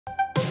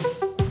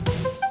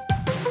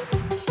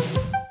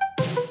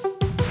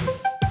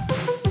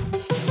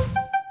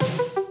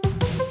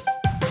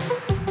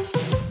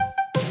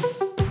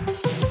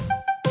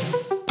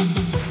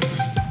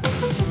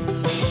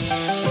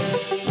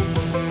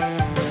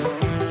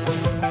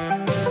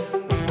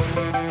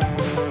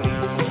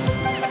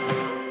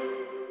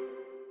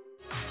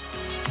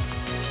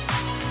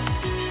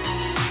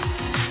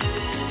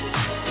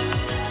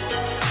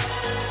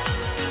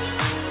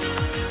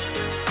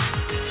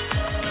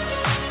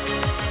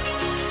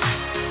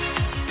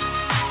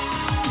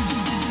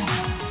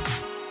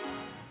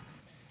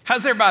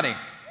How's everybody?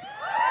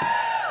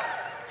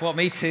 Well,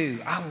 me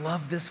too. I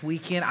love this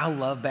weekend. I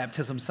love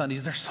Baptism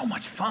Sundays. They're so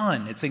much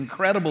fun. It's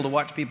incredible to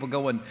watch people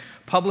go in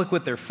public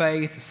with their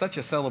faith. It's such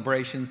a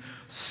celebration.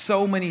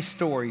 So many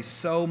stories,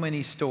 so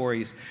many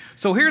stories.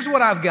 So here's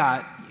what I've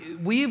got.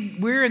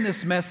 We're in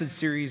this message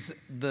series,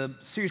 the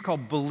series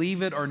called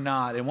Believe It or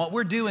Not. And what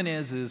we're doing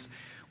is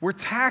we're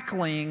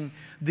tackling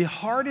the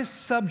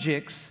hardest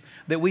subjects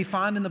that we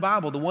find in the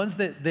Bible, the ones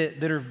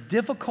that are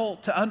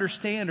difficult to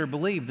understand or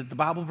believe that the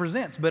Bible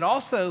presents. But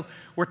also,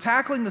 we're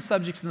tackling the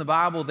subjects in the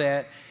Bible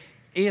that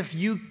if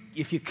you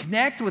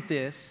connect with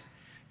this,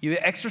 you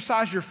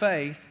exercise your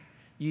faith,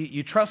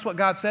 you trust what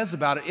God says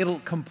about it, it'll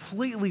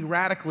completely,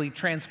 radically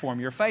transform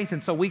your faith.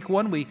 And so week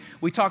one,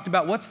 we talked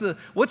about what's the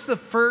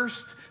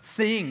first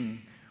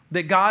thing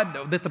that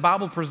the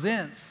Bible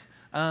presents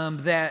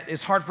that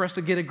is hard for us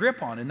to get a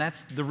grip on, and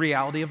that's the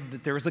reality of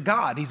that there is a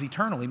God. He's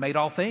eternal. He made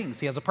all things.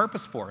 He has a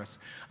purpose for us.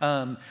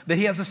 That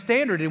He has a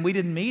standard, and we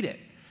didn't meet it.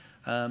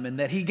 And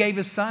that He gave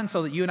His Son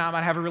so that you and I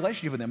might have a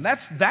relationship with Him.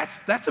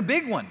 That's a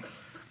big one.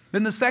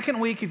 Then the second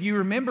week, if you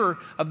remember,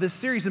 of this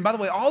series, and by the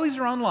way, all these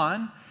are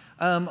online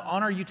on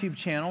our YouTube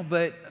channel,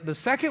 but the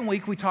second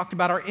week we talked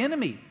about our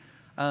enemy.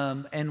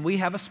 And we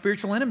have a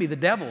spiritual enemy, the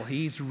devil.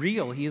 He's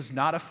real. He is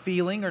not a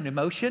feeling or an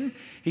emotion.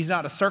 He's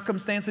not a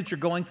circumstance that you're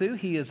going through.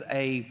 He is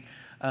a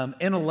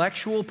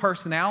intellectual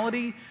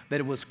personality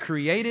that was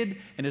created,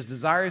 and his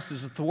desire is to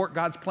thwart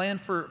God's plan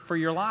for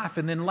your life.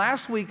 And then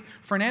last week,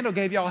 Fernando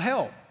gave y'all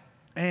hell.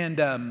 And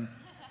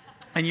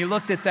you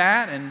looked at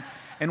that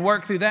and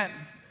worked through that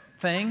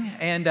thing.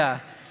 And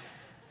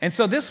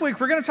so this week,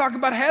 we're going to talk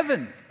about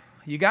heaven.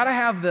 You got to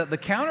have the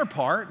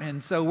counterpart,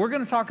 and so we're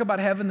going to talk about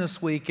heaven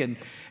this week, and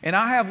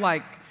I have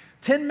like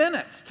 10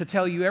 minutes to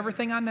tell you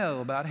everything I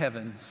know about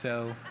heaven,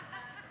 so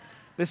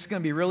this is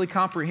going to be really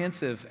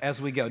comprehensive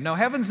as we go. No,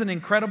 heaven's an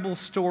incredible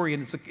story,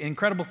 and it's an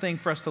incredible thing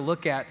for us to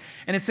look at,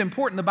 and it's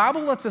important. The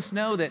Bible lets us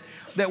know that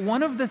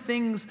one of the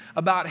things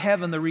about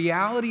heaven, the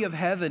reality of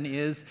heaven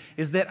is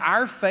that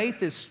our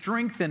faith is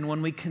strengthened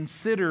when we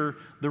consider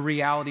the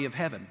reality of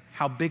heaven,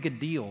 how big a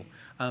deal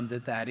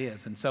that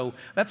is. And so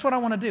that's what I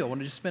want to do. I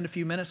want to just spend a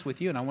few minutes with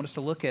you, and I want us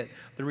to look at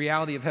the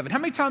reality of heaven. How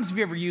many times have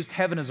you ever used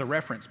heaven as a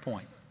reference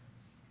point?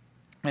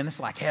 Man, this is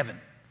like heaven.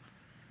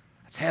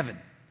 That's heaven.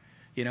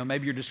 You know,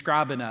 maybe you're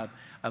describing a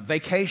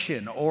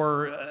vacation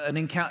or an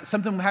encounter,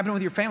 something happened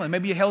with your family.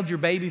 Maybe you held your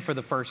baby for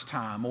the first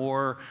time,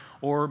 or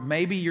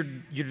maybe you're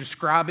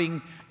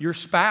describing your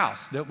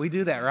spouse. We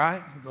do that,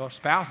 right? Our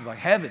spouse is like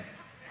heaven.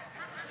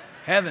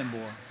 Heaven,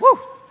 boy. Woo!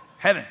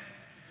 Heaven.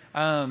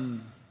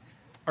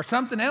 Or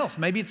something else.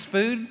 Maybe it's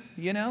food,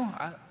 you know.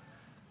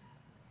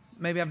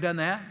 Maybe I've done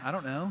that. I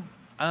don't know.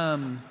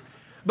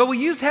 But we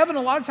use heaven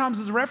a lot of times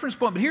as a reference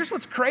point. But here's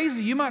what's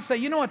crazy. You might say,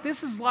 you know what,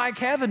 this is like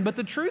heaven. But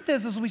the truth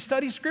is, as we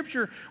study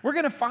Scripture, we're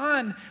going to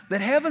find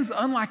that heaven's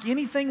unlike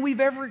anything we've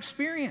ever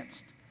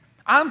experienced.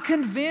 I'm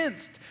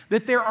convinced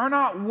that there are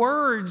not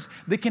words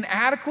that can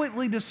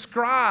adequately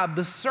describe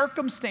the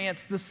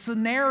circumstance, the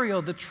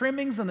scenario, the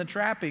trimmings and the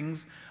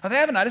trappings of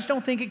heaven. I just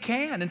don't think it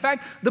can. In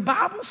fact, the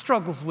Bible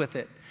struggles with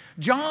it.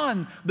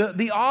 John,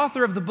 the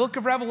author of the book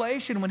of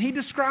Revelation, when he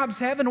describes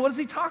heaven, what does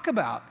he talk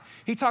about?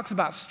 He talks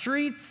about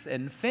streets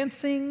and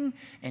fencing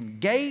and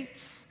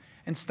gates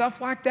and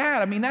stuff like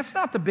that. I mean, that's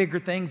not the bigger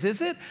things,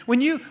 is it? When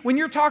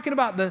you're talking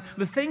about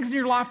the things in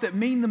your life that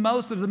mean the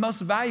most, or the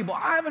most valuable,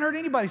 I haven't heard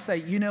anybody say,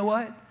 you know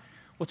what?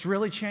 What's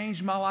really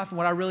changed my life and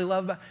what I really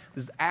love about it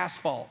is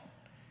asphalt.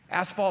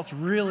 Asphalt's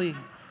really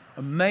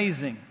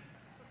amazing.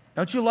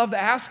 Don't you love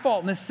the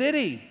asphalt in the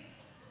city?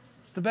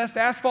 It's the best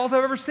asphalt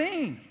I've ever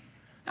seen.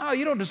 No,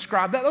 you don't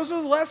describe that. Those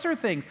are the lesser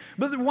things.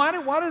 But why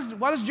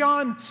does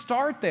John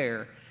start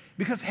there?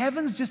 Because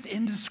heaven's just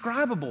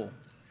indescribable.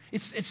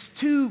 It's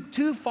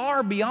too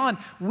far beyond.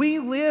 We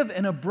live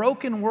in a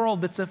broken world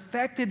that's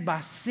affected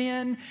by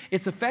sin.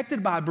 It's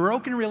affected by a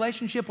broken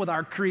relationship with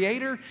our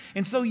Creator.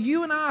 And so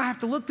you and I have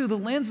to look through the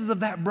lenses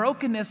of that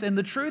brokenness. And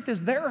the truth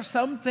is there are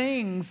some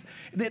things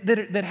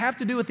that have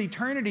to do with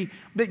eternity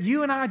that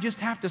you and I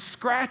just have to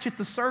scratch at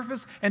the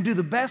surface and do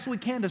the best we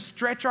can to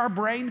stretch our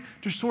brain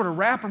to sort of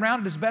wrap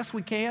around it as best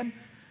we can.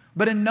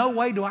 But in no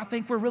way do I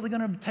think we're really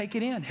going to take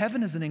it in.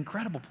 Heaven is an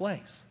incredible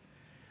place.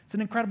 It's an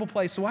incredible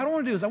place. So what I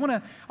want to do is I want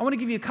to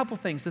give you a couple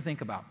things to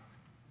think about.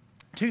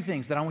 Two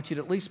things that I want you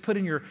to at least put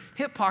in your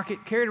hip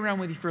pocket, carry it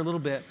around with you for a little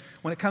bit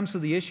when it comes to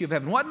the issue of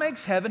heaven. What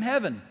makes heaven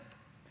heaven?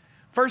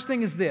 First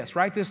thing is this.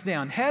 Write this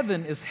down.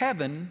 Heaven is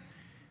heaven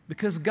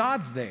because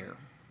God's there.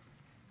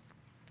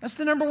 That's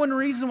the number one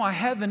reason why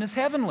heaven is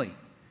heavenly.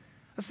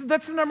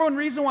 That's the number one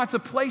reason why it's a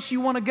place you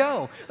want to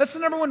go. That's the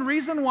number one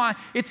reason why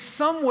it's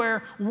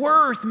somewhere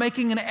worth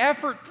making an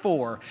effort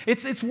for.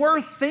 It's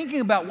worth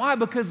thinking about. Why?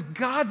 Because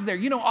God's there.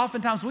 You know,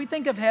 oftentimes we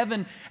think of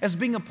heaven as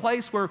being a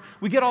place where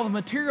we get all the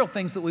material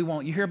things that we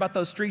want. You hear about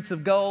those streets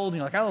of gold,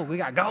 and you're like, oh, we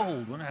got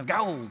gold. We're going to have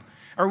gold.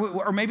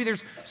 Or maybe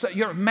there's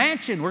your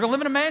mansion. We're going to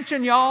live in a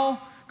mansion, y'all.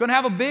 Going to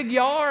have a big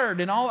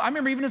yard and all. I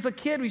remember even as a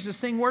kid, we used to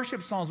sing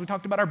worship songs. We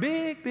talked about our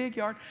big, big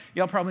yard.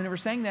 Y'all probably never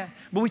sang that.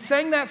 But we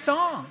sang that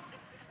song.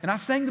 And I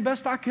sang the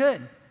best I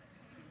could.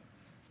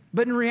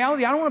 But in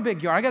reality, I don't want a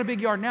big yard. I got a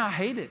big yard now. I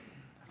hate it.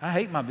 I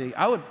hate my big.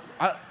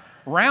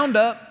 Round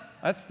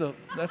up.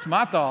 That's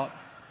my thought.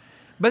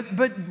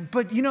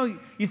 But you know,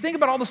 you think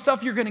about all the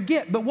stuff you're going to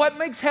get. But what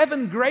makes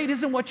heaven great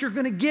isn't what you're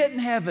going to get in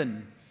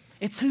heaven.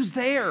 It's who's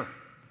there.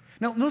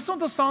 Now, listen what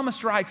the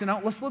psalmist writes,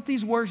 and let's let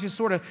these words just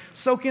sort of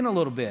soak in a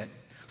little bit.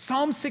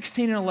 Psalm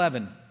 16 and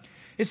 11.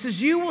 It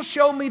says, you will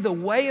show me the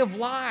way of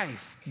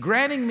life,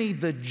 granting me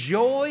the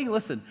joy,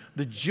 listen,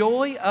 the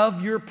joy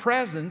of your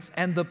presence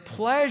and the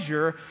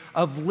pleasure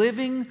of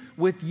living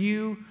with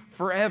you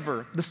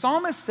forever. The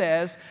psalmist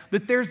says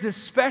that there's this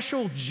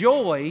special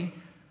joy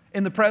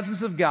in the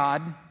presence of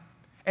God,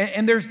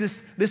 and there's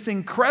this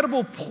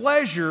incredible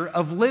pleasure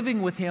of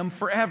living with Him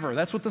forever.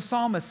 That's what the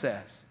psalmist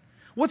says.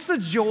 What's the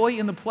joy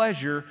and the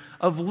pleasure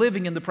of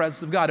living in the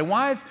presence of God? And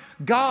why is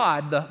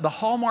God the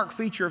hallmark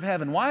feature of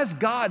heaven? Why is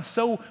God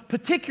so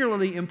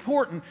particularly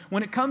important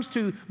when it comes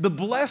to the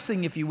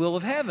blessing, if you will,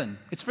 of heaven?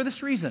 It's for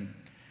this reason.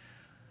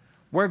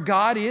 Where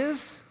God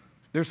is,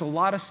 there's a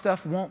lot of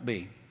stuff won't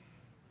be.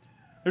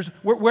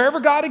 Wherever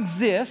God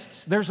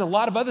exists, there's a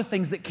lot of other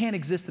things that can't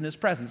exist in His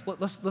presence.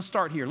 Let's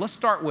start here. Let's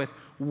start with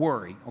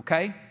worry,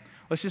 okay?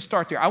 Let's just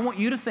start there. I want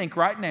you to think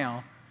right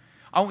now,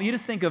 I want you to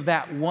think of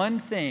that one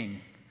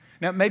thing.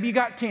 Now, maybe you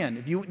got 10.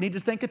 If you need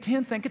to think of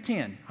 10, think of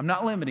 10. I'm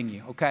not limiting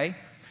you, okay?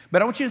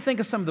 But I want you to think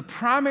of some of the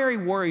primary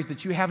worries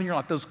that you have in your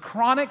life, those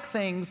chronic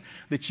things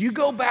that you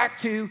go back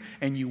to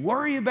and you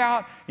worry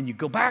about and you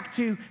go back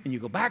to and you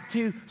go back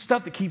to,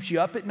 stuff that keeps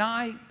you up at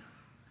night,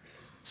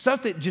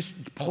 stuff that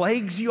just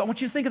plagues you. I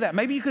want you to think of that.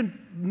 Maybe you can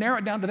narrow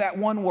it down to that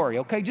one worry,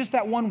 okay? Just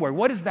that one worry.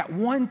 What is that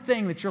one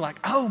thing that you're like,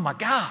 oh my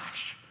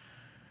gosh,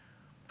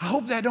 I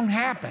hope that don't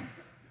happen.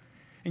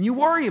 And you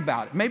worry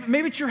about it.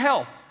 Maybe it's your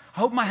health. I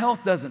hope my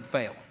health doesn't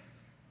fail.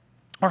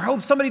 Or I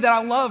hope somebody that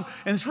I love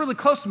and it's really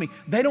close to me,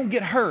 they don't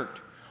get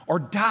hurt or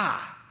die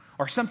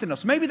or something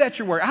else. Maybe that's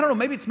your worry. I don't know.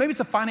 Maybe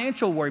it's a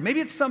financial worry. Maybe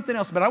it's something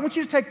else. But I want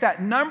you to take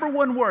that number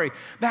one worry,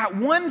 that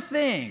one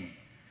thing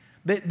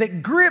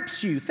that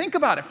grips you. Think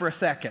about it for a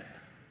second.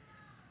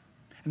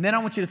 And then I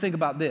want you to think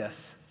about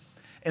this.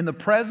 In the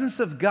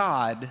presence of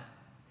God,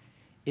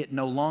 it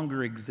no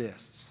longer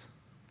exists.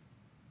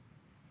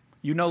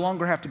 You no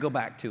longer have to go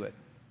back to it.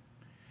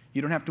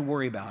 You don't have to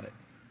worry about it.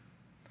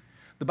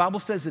 The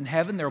Bible says in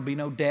heaven there will be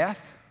no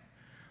death,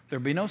 there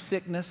will be no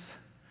sickness,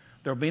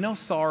 there will be no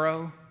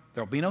sorrow,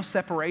 there will be no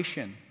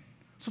separation.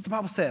 That's what the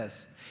Bible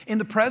says. In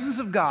the presence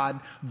of God,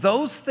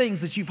 those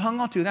things that you've hung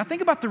on to. Now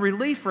think about the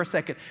relief for a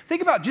second.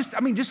 Think about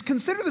just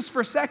consider this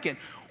for a second.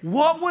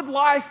 What would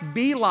life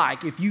be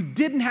like if you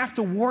didn't have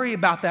to worry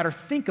about that or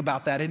think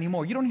about that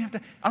anymore? I don't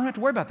have to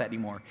worry about that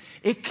anymore.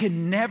 It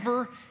can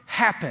never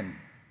happen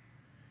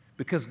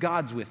because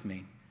God's with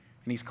me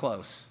and He's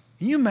close.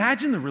 Can you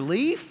imagine the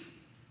relief?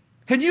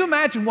 Can you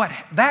imagine what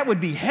that would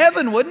be?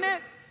 Heaven, wouldn't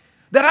it?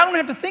 That I don't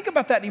have to think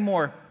about that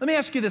anymore. Let me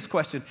ask you this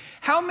question.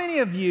 How many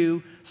of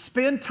you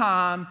spend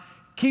time,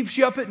 keeps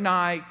you up at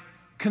night,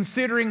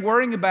 considering,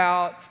 worrying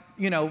about,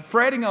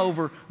 fretting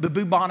over the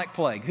bubonic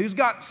plague? Who's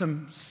got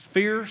some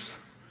fears?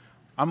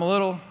 I'm a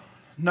little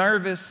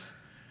nervous.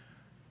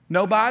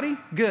 Nobody?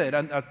 Good.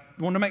 I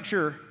want to make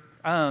sure.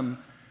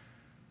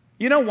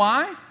 You know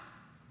why?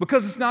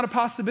 Because it's not a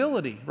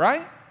possibility,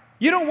 right?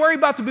 You don't worry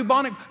about the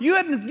bubonic. You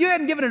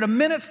hadn't given it a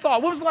minute's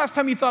thought. When was the last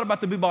time you thought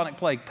about the bubonic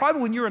plague? Probably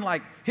when you were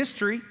in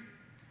history.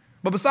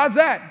 But besides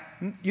that,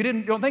 you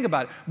don't think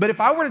about it. But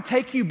if I were to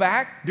take you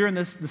back during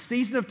the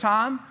season of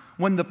time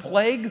when the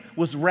plague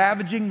was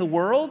ravaging the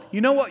world,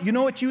 you know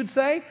what you would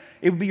say?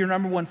 It would be your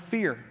number one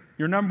fear,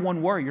 your number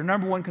one worry, your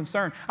number one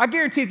concern. I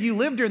guarantee if you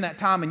lived during that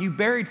time and you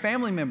buried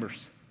family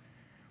members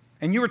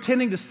and you were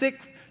tending to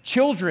sick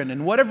children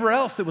and whatever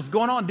else that was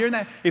going on during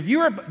that,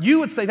 you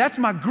would say, that's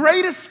my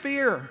greatest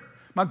fear.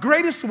 My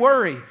greatest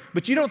worry,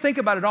 but you don't think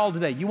about it all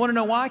today. You want to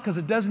know why? Because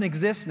it doesn't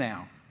exist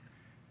now.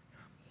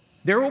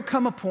 There will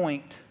come a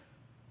point,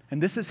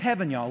 and this is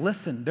heaven, y'all.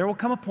 Listen, there will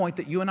come a point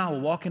that you and I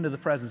will walk into the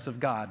presence of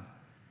God.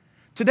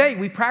 Today,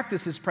 we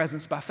practice His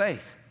presence by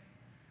faith.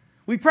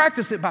 We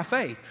practice it by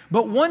faith.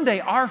 But one day,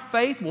 our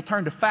faith will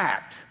turn to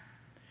fact.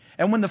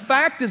 And when the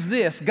fact is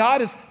this,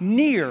 God is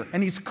near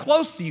and He's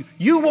close to you,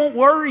 you won't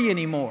worry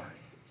anymore.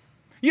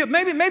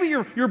 Maybe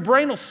your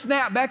brain will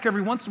snap back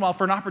every once in a while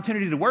for an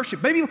opportunity to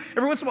worship. Maybe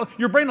every once in a while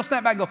your brain will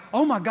snap back and go,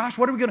 oh my gosh,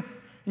 what are we going to...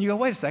 And you go,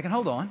 wait a second,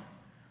 hold on.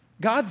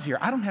 God's here.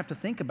 I don't have to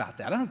think about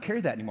that. I don't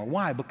carry that anymore.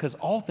 Why? Because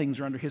all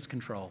things are under His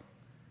control.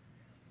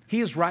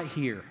 He is right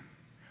here.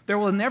 There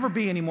will never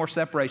be any more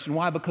separation.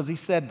 Why? Because He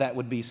said that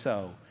would be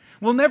so.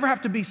 We'll never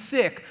have to be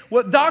sick.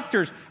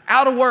 Doctors,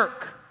 out of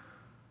work.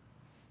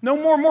 No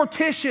more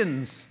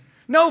morticians.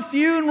 No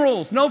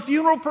funerals. No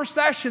funeral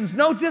processions.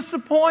 No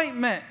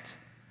disappointment.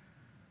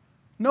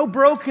 No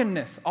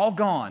brokenness, all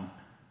gone.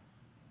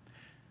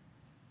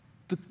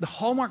 The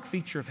hallmark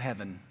feature of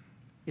heaven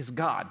is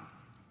God.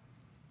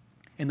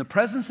 In the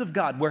presence of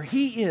God, where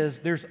He is,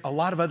 there's a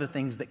lot of other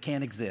things that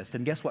can't exist.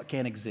 And guess what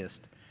can't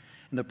exist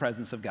in the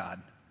presence of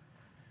God?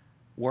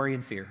 Worry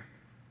and fear.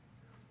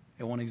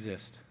 It won't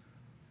exist.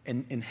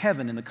 In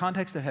heaven, in the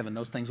context of heaven,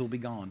 those things will be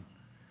gone.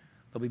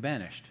 They'll be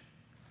banished.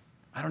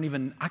 I can't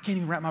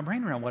even wrap my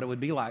brain around what it would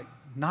be like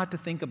not to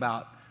think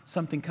about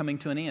something coming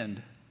to an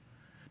end,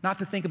 not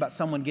to think about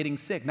someone getting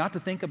sick, not to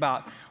think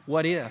about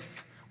what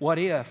if. I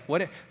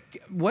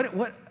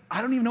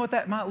don't even know what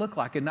that might look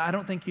like, and I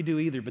don't think you do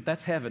either, but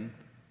that's heaven.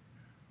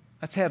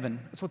 That's heaven.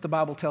 That's what the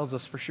Bible tells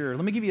us for sure.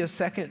 Let me give you a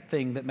second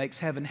thing that makes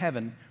heaven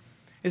heaven,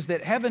 is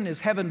that heaven is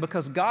heaven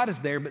because God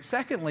is there, but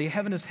secondly,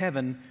 heaven is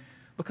heaven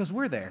because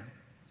we're there.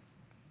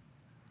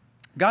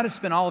 God has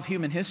spent all of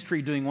human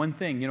history doing one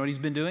thing. You know what he's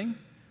been doing?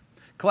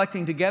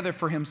 Collecting together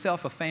for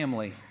himself a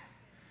family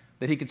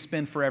that he could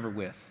spend forever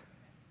with.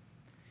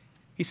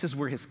 He says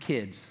we're his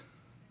kids,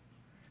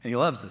 and he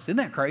loves us. Isn't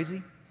that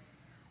crazy?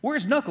 We're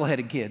his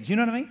knuckleheaded kids, you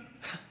know what I mean?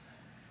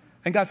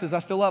 And God says, I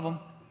still love them.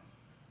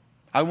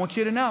 I want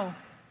you to know.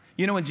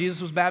 You know when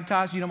Jesus was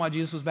baptized, you know why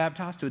Jesus was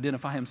baptized? To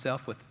identify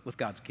himself with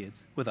God's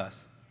kids, with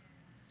us.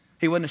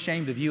 He wasn't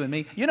ashamed of you and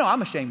me. You know,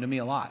 I'm ashamed of me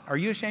a lot. Are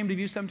you ashamed of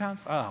you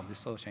sometimes? Oh, I'm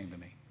just so ashamed of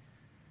me.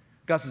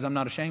 God says, I'm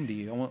not ashamed of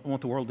you. I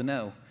want the world to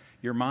know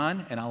you're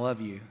mine and I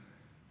love you.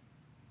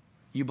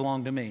 You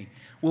belong to me.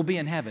 We'll be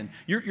in heaven.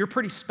 You're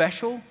pretty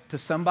special to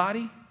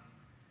somebody,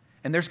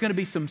 and there's going to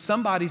be some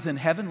somebodies in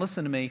heaven,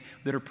 listen to me,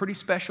 that are pretty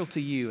special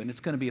to you, and it's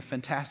going to be a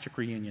fantastic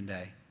reunion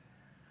day.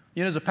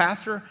 You know, as a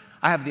pastor,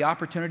 I have the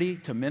opportunity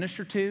to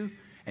minister to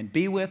and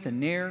be with and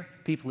near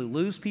people who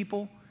lose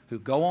people, who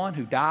go on,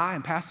 who die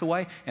and pass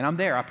away, and I'm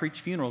there. I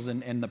preach funerals,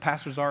 and the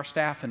pastors, our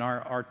staff, and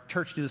our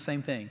church do the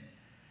same thing.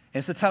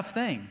 And it's a tough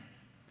thing.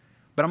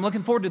 But I'm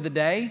looking forward to the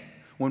day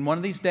when one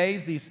of these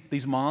days,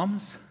 these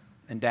moms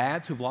and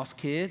dads who've lost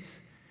kids,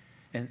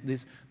 and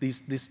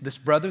this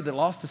brother that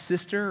lost a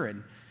sister,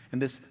 and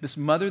this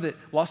mother that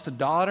lost a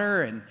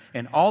daughter,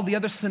 and all the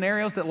other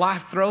scenarios that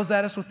life throws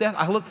at us with death.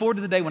 I look forward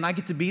to the day when I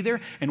get to be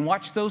there and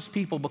watch those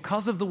people,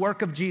 because of the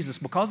work of Jesus,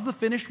 because of the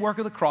finished work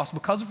of the cross,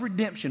 because of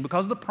redemption,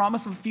 because of the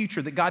promise of a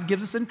future that God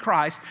gives us in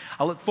Christ.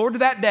 I look forward to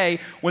that day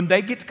when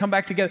they get to come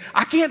back together.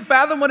 I can't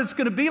fathom what it's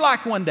going to be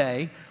like one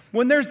day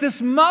when there's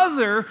this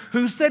mother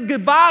who said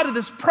goodbye to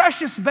this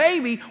precious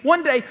baby.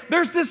 One day,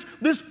 there's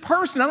this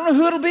person, I don't know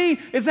who it'll be,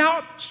 is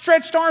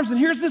outstretched arms, and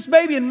here's this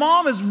baby, and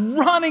mom is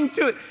running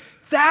to it.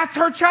 That's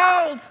her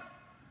child.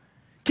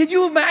 Can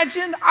you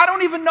imagine? I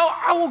don't even know.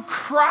 I will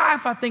cry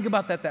if I think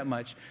about that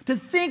much. To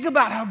think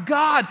about how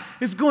God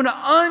is going to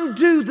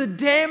undo the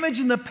damage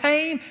and the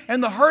pain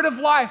and the hurt of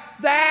life.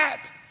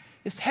 That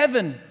is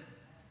heaven.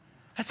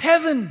 That's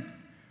heaven.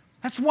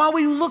 That's why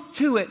we look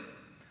to it.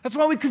 That's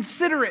why we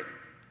consider it.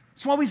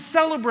 That's why we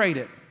celebrate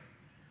it.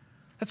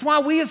 That's why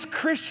we as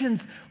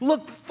Christians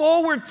look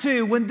forward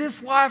to when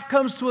this life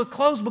comes to a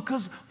close,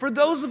 because for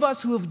those of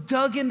us who have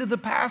dug into the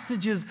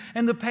passages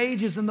and the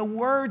pages and the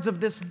words of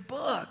this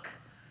book,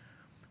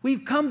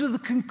 we've come to the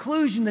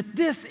conclusion that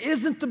this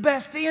isn't the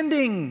best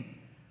ending.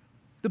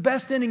 The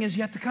best ending is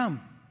yet to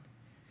come.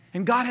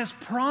 And God has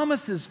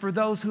promises for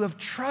those who have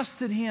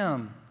trusted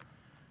Him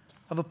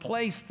of a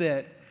place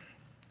that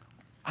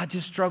I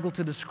just struggle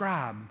to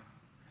describe.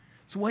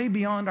 It's way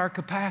beyond our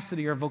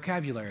capacity or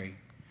vocabulary,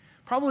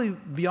 probably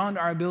beyond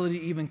our ability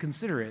to even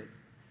consider it.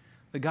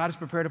 But God has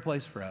prepared a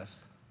place for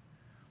us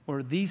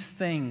where these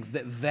things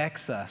that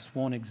vex us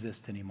won't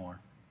exist anymore.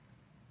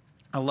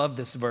 I love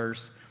this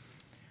verse.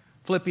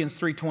 Philippians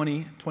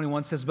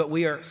 3:20-21 says, but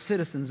we are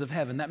citizens of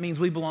heaven. That means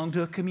we belong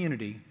to a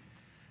community,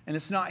 and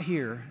it's not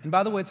here. And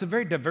by the way, it's a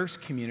very diverse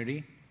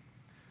community.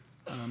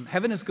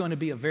 Heaven is going to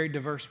be a very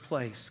diverse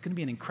place. It's going to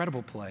be an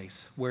incredible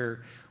place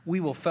where we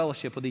will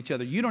fellowship with each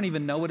other. You don't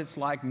even know what it's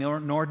like,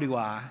 nor do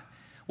I,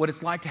 what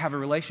it's like to have a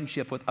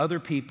relationship with other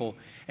people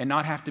and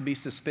not have to be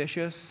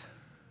suspicious,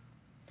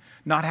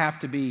 not have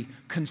to be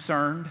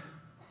concerned.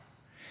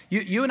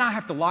 You and I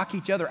have to lock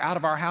each other out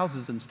of our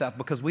houses and stuff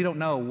because we don't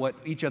know what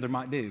each other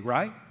might do,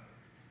 right?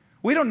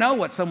 We don't know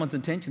what someone's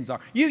intentions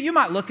are. You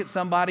might look at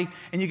somebody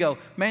and you go,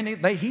 man,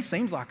 he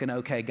seems like an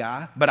okay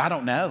guy, but I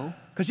don't know,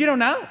 because you don't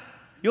know.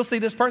 You'll see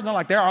this person,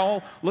 like they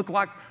all look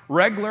like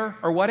regular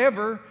or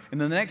whatever, and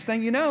then the next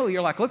thing you know,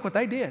 you're like, look what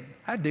they did.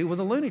 That dude was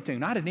a Looney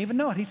Tune. I didn't even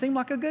know it. He seemed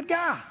like a good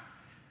guy.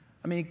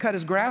 I mean, he cut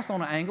his grass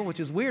on an angle, which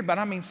is weird, but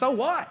I mean, so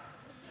what?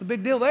 It's a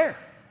big deal there.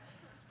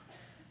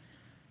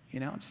 You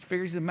know, it just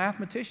figures he's a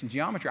mathematician,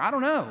 geometry. I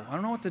don't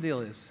know what the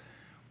deal is.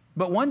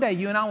 But one day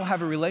you and I will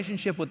have a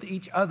relationship with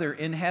each other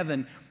in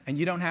heaven, and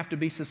you don't have to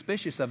be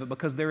suspicious of it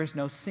because there is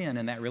no sin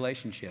in that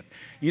relationship.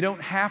 You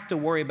don't have to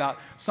worry about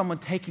someone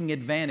taking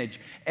advantage.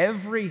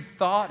 Every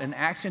thought and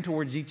action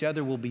towards each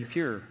other will be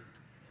pure.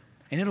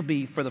 And it'll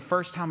be, for the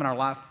first time in our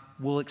life,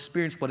 we'll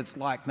experience what it's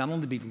like not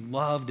only to be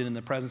loved and in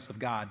the presence of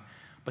God,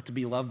 but to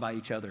be loved by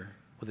each other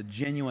with a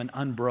genuine,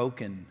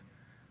 unbroken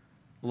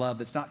love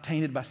that's not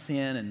tainted by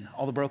sin and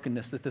all the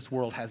brokenness that this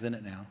world has in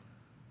it now.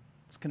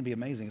 It's going to be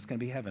amazing. It's going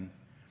to be heaven.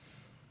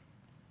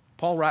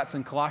 Paul writes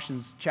in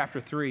Colossians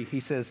chapter 3, he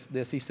says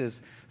this, he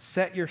says,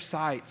 set your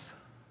sights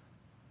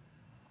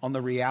on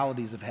the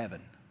realities of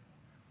heaven.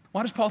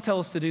 Why does Paul tell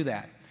us to do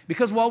that?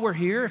 Because while we're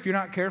here, if you're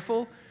not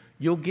careful,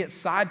 you'll get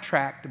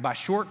sidetracked by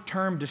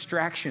short-term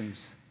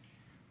distractions.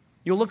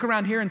 You'll look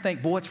around here and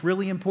think, boy, it's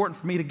really important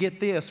for me to get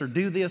this or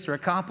do this or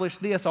accomplish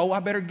this. Oh, I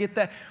better get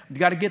that. You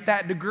got to get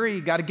that degree.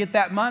 Got to get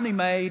that money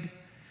made.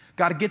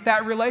 Got to get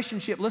that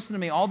relationship. Listen to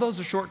me. All those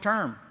are short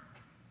term.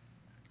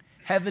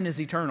 Heaven is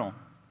eternal.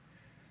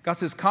 God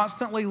says,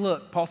 constantly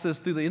look. Paul says,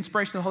 through the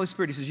inspiration of the Holy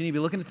Spirit, he says, you need to be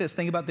looking at this.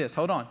 Think about this.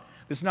 Hold on.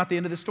 This is not the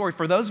end of the story.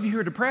 For those of you who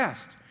are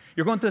depressed,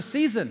 you're going through a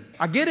season.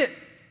 I get it.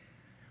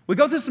 We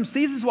go through some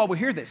seasons while we're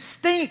here that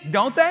stink,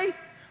 don't they?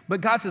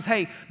 But God says,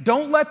 hey,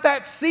 don't let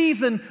that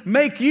season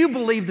make you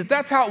believe that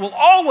that's how it will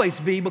always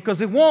be,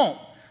 because it won't.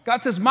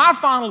 God says, my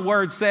final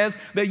word says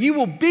that you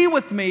will be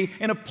with me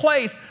in a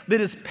place that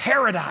is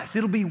paradise.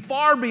 It'll be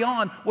far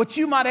beyond what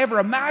you might ever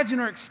imagine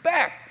or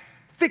expect.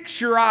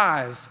 Fix your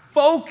eyes.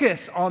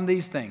 Focus on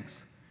these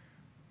things.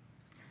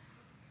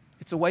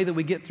 It's a way that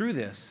we get through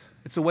this.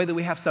 It's a way that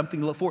we have something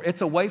to look for.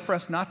 It's a way for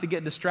us not to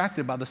get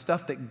distracted by the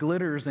stuff that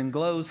glitters and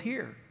glows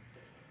here.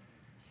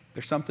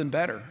 There's something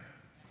better.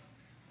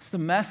 It's the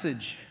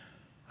message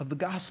of the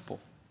gospel.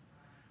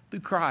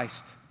 Through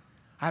Christ,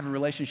 I have a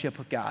relationship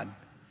with God,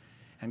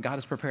 and God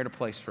has prepared a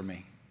place for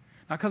me.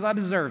 Not because I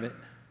deserve it,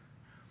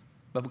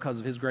 but because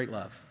of his great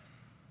love.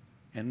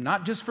 And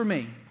not just for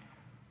me,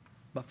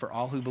 but for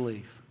all who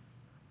believe.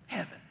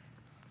 Heaven.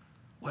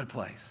 What a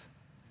place.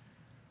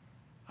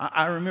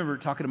 I remember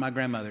talking to my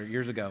grandmother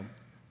years ago,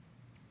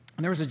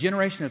 and there was a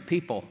generation of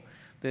people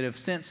that have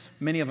since,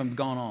 many of them,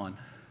 gone on.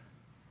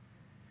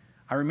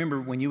 I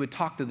remember when you would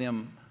talk to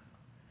them,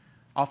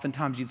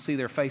 oftentimes you'd see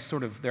their face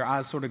their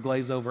eyes sort of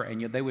glaze over,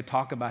 and they would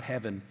talk about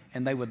heaven,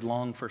 and they would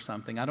long for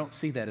something. I don't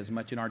see that as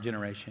much in our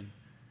generation.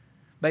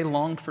 They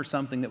longed for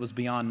something that was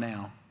beyond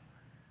now.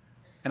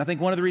 And I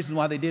think one of the reasons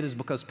why they did is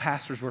because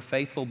pastors were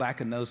faithful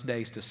back in those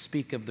days to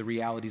speak of the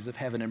realities of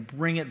heaven and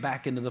bring it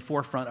back into the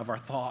forefront of our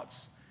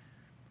thoughts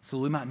so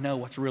we might know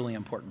what's really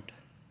important.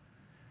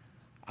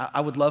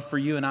 I would love for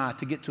you and I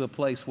to get to a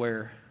place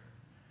where,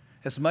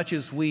 as much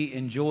as we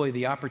enjoy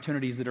the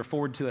opportunities that are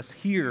forwarded to us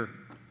here,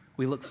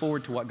 we look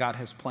forward to what God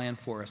has planned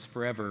for us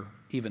forever,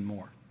 even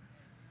more.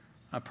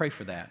 I pray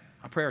for that.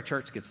 I pray our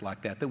church gets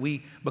like that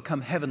we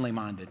become heavenly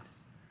minded.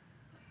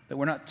 That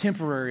we're not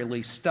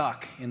temporarily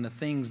stuck in the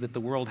things that the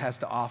world has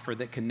to offer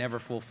that can never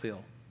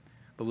fulfill.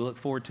 But we look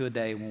forward to a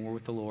day when we're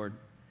with the Lord.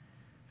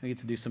 We get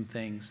to do some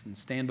things and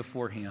stand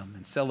before him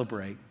and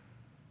celebrate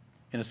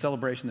in a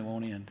celebration that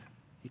won't end.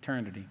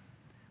 Eternity.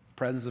 The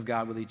presence of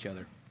God with each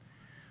other.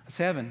 That's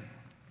heaven.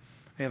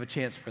 We have a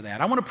chance for that.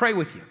 I want to pray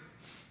with you.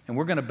 And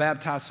we're going to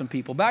baptize some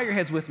people. Bow your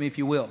heads with me if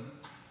you will.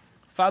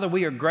 Father,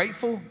 we are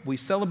grateful. We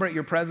celebrate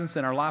your presence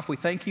in our life. We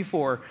thank you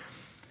for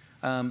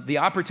the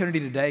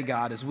opportunity today,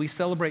 God, as we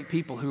celebrate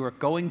people who are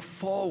going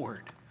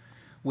forward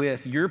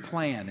with your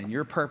plan and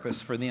your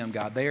purpose for them,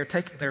 God. They are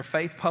taking their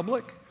faith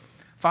public.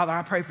 Father,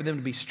 I pray for them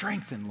to be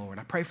strengthened, Lord.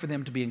 I pray for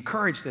them to be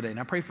encouraged today, and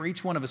I pray for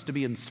each one of us to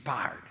be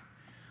inspired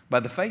by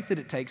the faith that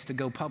it takes to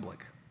go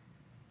public,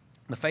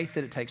 the faith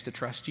that it takes to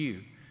trust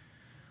you,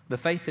 the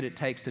faith that it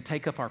takes to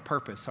take up our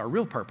purpose, our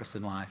real purpose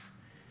in life,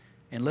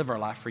 and live our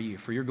life for you,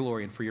 for your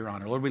glory and for your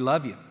honor. Lord, we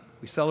love you.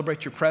 We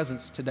celebrate your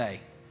presence today.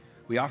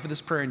 We offer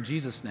this prayer in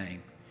Jesus'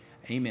 name.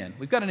 Amen.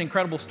 We've got an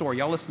incredible story.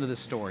 Y'all listen to this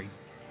story.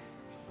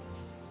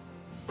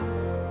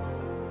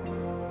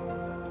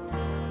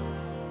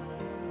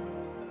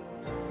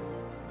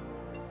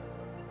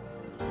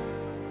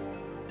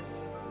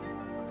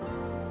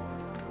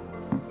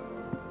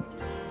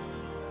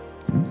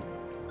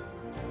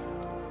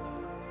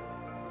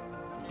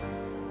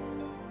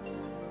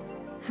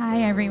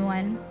 Hi,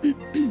 everyone.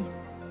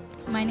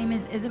 My name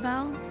is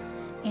Isabel,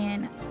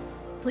 and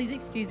please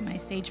excuse my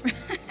stage fright.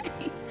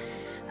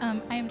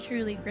 I am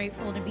truly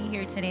grateful to be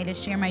here today to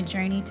share my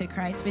journey to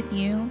Christ with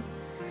you.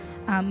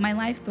 My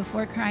life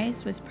before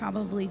Christ was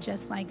probably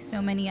just like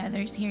so many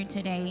others here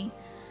today,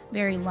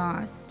 very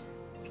lost.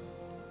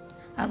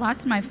 I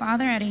lost my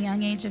father at a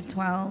young age of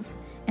 12,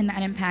 and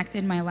that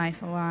impacted my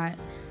life a lot.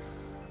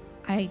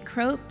 I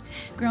coped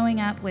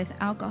growing up with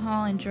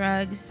alcohol and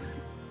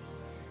drugs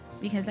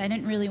because I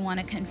didn't really want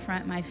to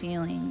confront my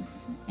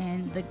feelings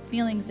and the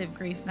feelings of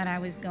grief that I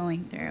was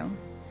going through.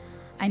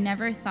 I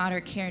never thought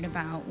or cared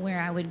about where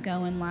I would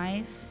go in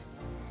life,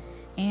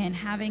 and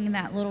having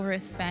that little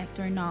respect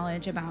or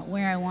knowledge about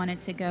where I wanted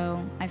to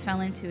go, I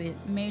fell into a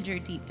major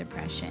deep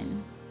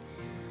depression.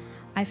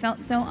 I felt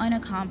so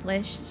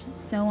unaccomplished,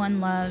 so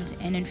unloved,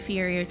 and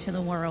inferior to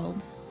the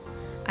world.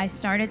 I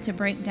started to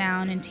break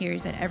down in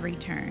tears at every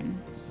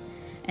turn.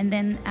 And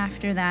then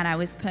after that, I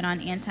was put on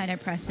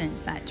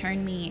antidepressants that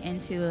turned me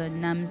into a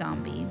numb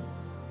zombie.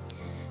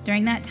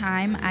 During that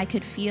time, I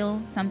could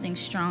feel something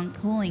strong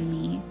pulling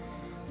me,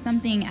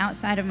 something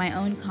outside of my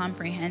own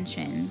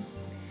comprehension,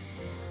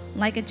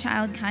 like a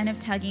child kind of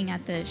tugging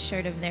at the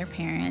shirt of their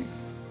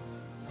parents.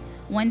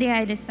 One day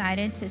I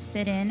decided to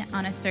sit in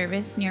on a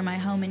service near my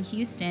home in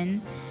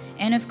Houston,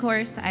 and of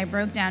course I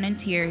broke down in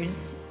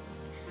tears.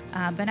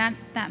 But at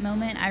that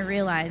moment I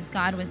realized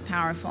God was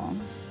powerful.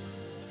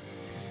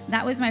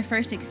 That was my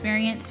first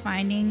experience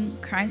finding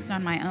Christ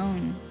on my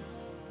own.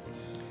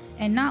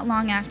 And not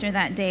long after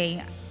that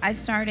day, I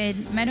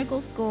started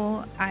medical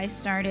school. I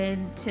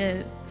started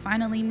to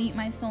finally meet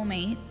my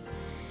soulmate,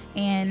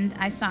 and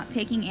I stopped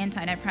taking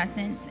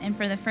antidepressants, and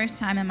for the first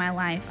time in my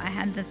life, I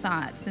had the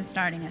thoughts of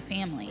starting a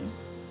family.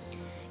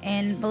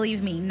 And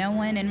believe me, no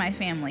one in my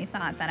family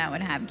thought that I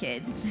would have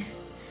kids.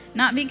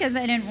 Not because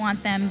I didn't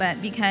want them,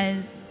 but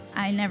because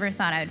I never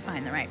thought I would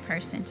find the right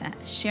person to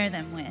share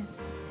them with.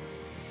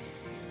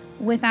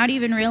 Without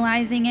even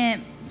realizing it,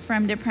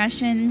 from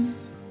depression,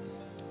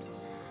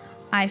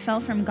 I fell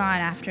from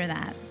God after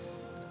that.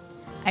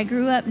 I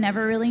grew up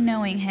never really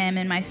knowing him,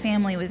 and my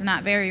family was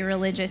not very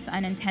religious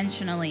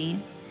unintentionally.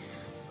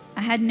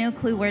 I had no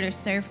clue where to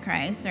serve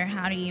Christ or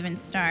how to even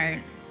start,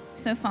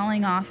 so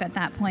falling off at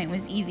that point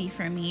was easy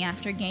for me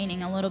after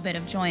gaining a little bit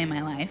of joy in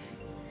my life.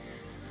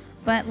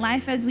 But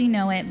life as we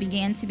know it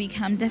began to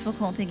become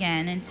difficult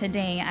again, and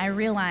today I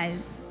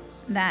realize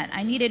that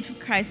I needed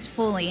Christ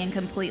fully and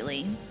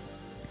completely.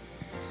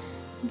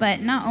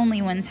 But not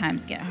only when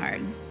times get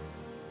hard.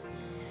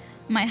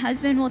 My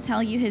husband will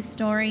tell you his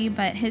story,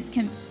 but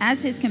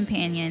as his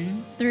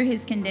companion, through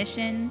his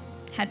condition,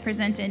 had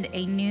presented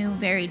a new,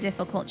 very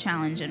difficult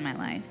challenge in my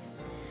life.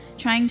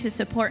 Trying to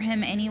support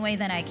him any way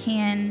that I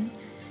can,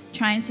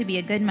 trying to be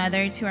a good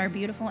mother to our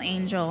beautiful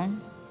angel,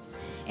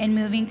 and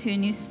moving to a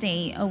new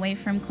state away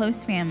from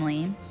close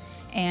family,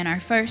 and our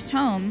first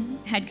home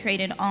had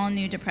created all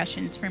new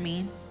depressions for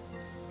me.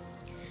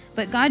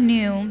 But God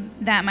knew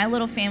that my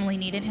little family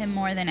needed him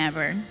more than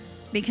ever,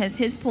 because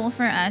his pull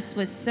for us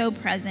was so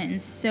present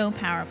and so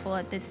powerful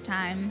at this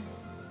time.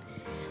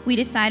 We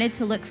decided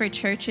to look for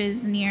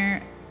churches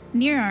near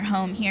our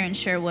home here in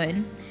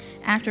Sherwood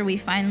after we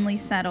finally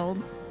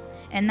settled,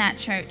 and that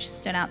church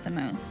stood out the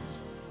most.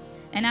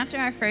 And after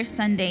our first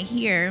Sunday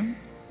here,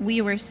 we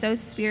were so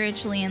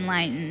spiritually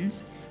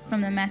enlightened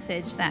from the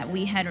message that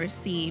we had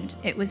received.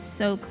 It was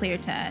so clear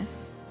to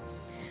us.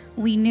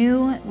 We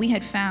knew we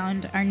had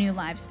found our new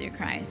lives through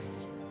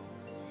Christ.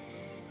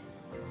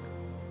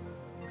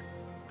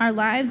 Our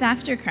lives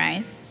after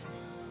Christ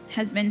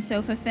has been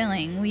so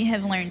fulfilling. We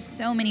have learned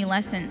so many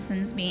lessons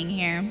since being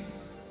here.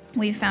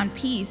 We've found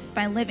peace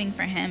by living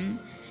for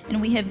him,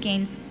 and we have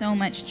gained so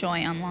much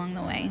joy along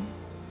the way,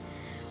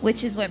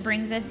 which is what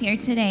brings us here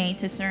today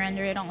to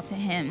surrender it all to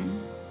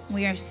him.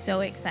 We are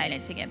so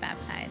excited to get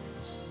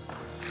baptized.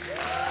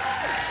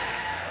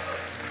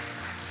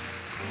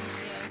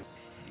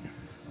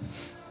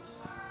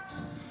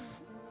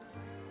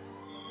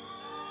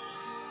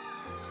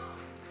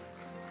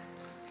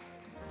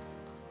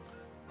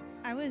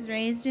 I was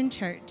raised in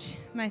church.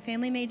 My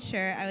family made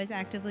sure I was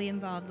actively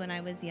involved when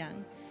I was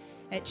young.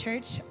 At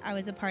church, I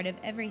was a part of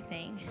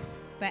everything,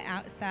 but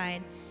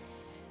outside,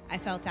 I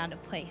felt out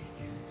of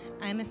place.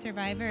 I'm a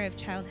survivor of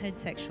childhood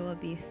sexual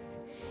abuse,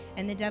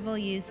 and the devil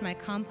used my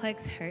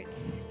complex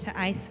hurts to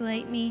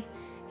isolate me,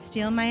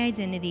 steal my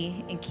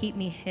identity, and keep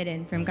me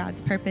hidden from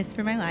God's purpose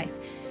for my life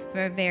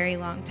for a very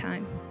long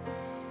time.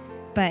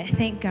 But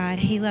thank God,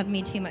 he loved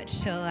me too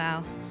much to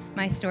allow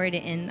my story to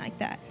end like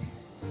that.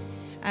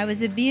 I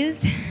was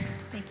abused.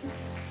 Thank you.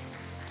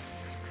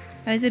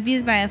 I was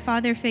abused by a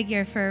father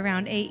figure for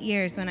around 8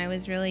 years when I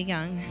was really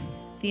young.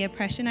 The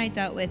oppression I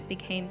dealt with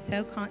became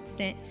so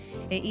constant,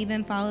 it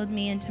even followed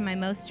me into my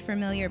most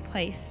familiar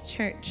place,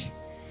 church.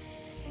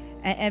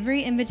 At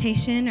every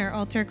invitation or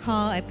altar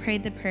call, I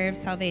prayed the prayer of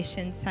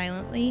salvation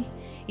silently,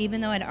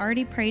 even though I'd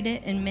already prayed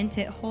it and meant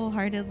it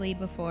wholeheartedly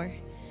before.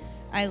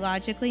 I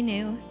logically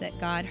knew that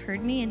God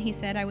heard me and he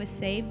said I was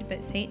saved,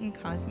 but Satan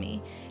caused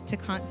me to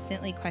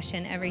constantly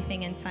question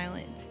everything in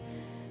silence.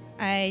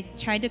 I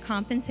tried to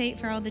compensate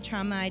for all the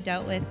trauma I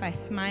dealt with by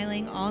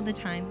smiling all the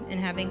time and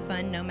having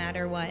fun no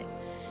matter what.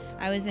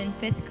 I was in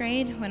 5th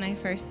grade when I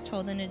first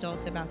told an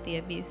adult about the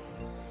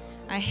abuse.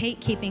 I hate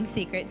keeping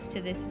secrets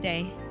to this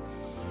day,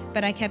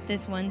 but I kept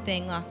this one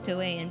thing locked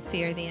away in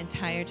fear the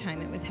entire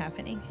time it was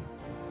happening.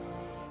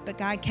 But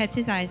God kept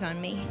his eyes on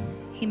me.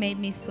 He made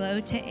me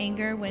slow to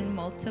anger when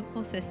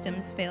multiple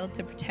systems failed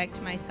to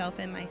protect myself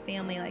and my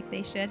family like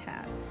they should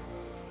have.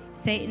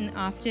 Satan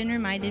often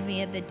reminded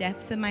me of the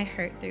depths of my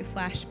hurt through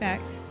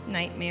flashbacks,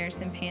 nightmares,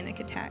 and panic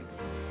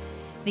attacks.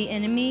 The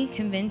enemy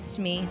convinced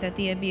me that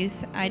the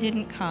abuse I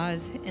didn't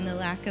cause and the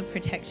lack of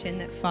protection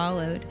that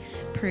followed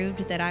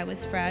proved that I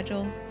was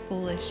fragile,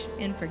 foolish,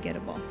 and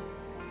forgettable.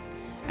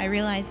 I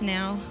realize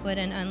now what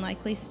an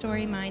unlikely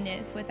story mine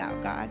is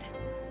without God.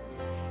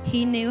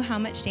 He knew how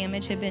much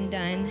damage had been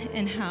done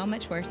and how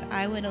much worse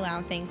I would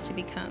allow things to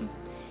become.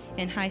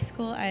 In high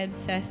school, I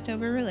obsessed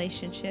over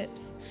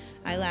relationships.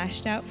 I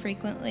lashed out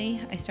frequently.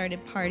 I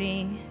started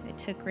partying. I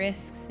took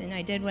risks, and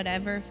I did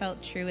whatever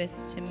felt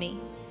truest to me.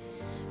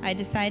 I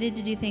decided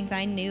to do things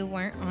I knew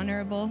weren't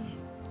honorable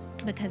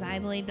because I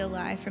believed a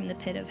lie from the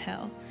pit of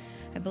hell.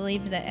 I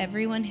believed that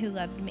everyone who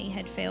loved me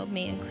had failed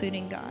me,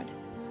 including God.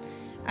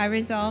 I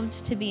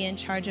resolved to be in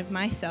charge of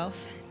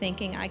myself,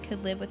 thinking I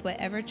could live with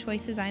whatever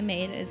choices I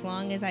made as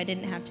long as I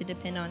didn't have to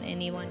depend on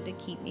anyone to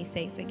keep me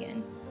safe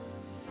again.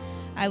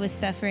 I was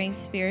suffering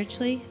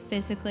spiritually,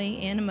 physically,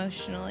 and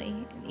emotionally.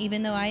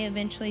 Even though I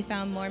eventually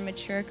found more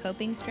mature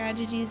coping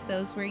strategies,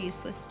 those were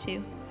useless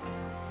too.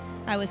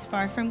 I was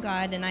far from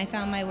God, and I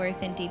found my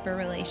worth in deeper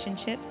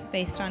relationships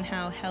based on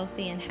how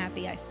healthy and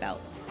happy I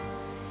felt.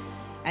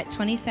 At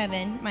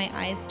 27, my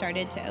eyes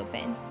started to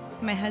open.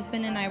 My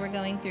husband and I were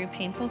going through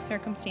painful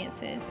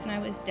circumstances, and I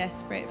was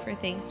desperate for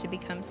things to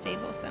become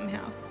stable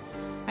somehow.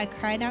 I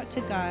cried out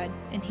to God,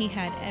 and he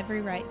had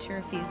every right to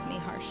refuse me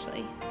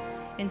harshly.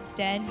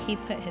 Instead, he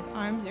put his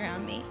arms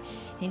around me,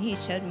 and he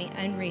showed me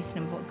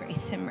unreasonable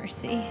grace and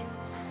mercy.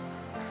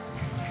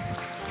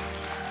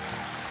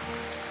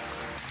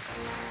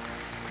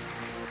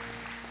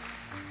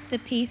 The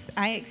peace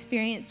I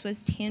experienced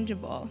was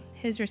tangible.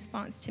 His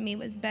response to me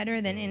was better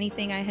than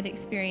anything I had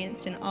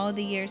experienced in all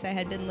the years I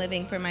had been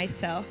living for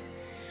myself.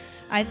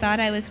 I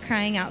thought I was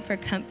crying out for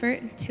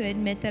comfort, to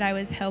admit that I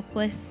was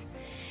helpless,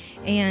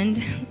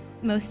 and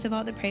most of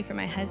all, to pray for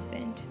my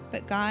husband.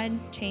 But God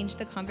changed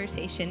the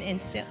conversation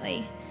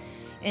instantly.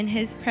 In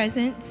his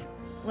presence,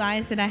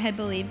 lies that I had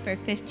believed for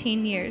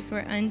 15 years were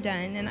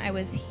undone, and I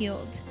was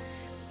healed.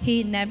 He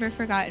had never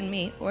forgotten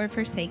me or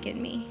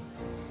forsaken me.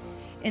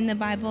 In the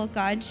Bible,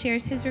 God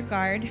shares his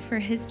regard for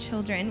his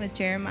children with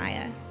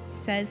Jeremiah. He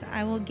says,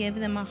 I will give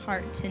them a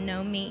heart to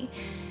know me,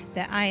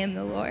 that I am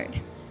the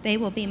Lord. They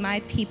will be my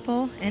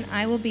people, and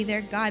I will be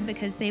their God,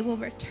 because they will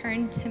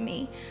return to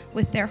me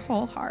with their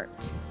whole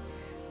heart.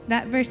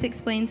 That verse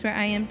explains where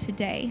I am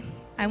today.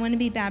 I want to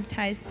be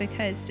baptized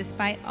because,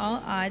 despite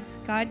all odds,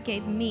 God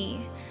gave me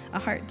a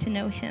heart to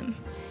know him.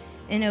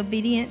 In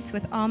obedience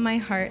with all my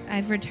heart,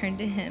 I've returned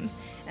to him,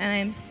 and I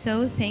am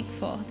so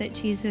thankful that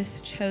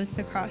Jesus chose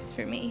the cross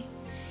for me.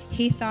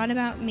 He thought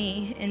about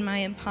me in my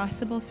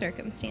impossible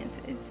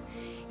circumstances.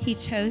 He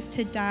chose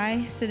to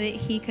die so that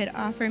he could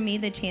offer me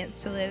the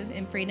chance to live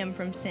in freedom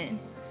from sin.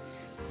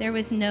 There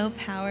was no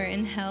power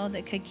in hell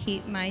that could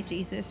keep my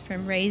Jesus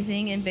from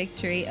raising in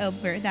victory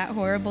over that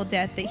horrible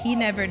death that he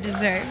never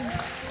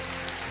deserved.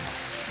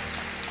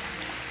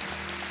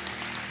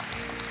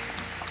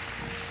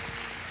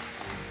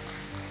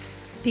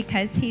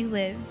 Because he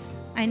lives,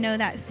 I know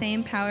that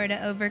same power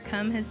to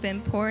overcome has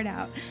been poured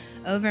out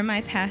over my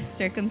past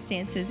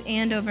circumstances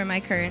and over my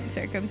current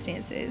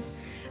circumstances.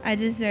 I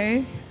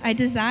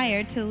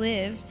desire to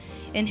live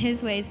in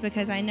his ways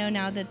because I know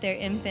now that they're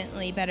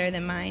infinitely better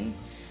than mine.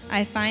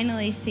 I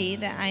finally see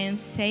that I am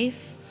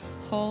safe,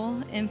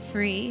 whole, and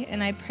free,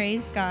 and I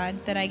praise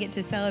God that I get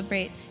to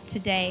celebrate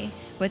today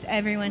with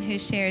everyone who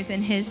shares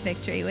in his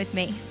victory with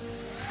me.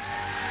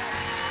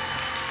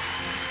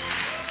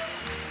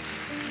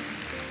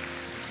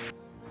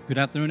 Good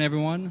afternoon,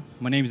 everyone.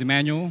 My name is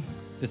Emmanuel.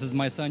 This is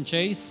my son,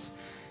 Chase.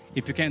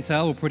 If you can't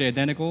tell, we're pretty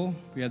identical.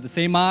 We have the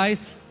same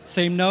eyes,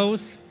 same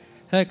nose.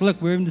 Heck, look,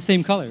 we're in the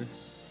same color.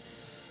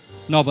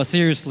 No, but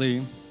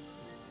seriously,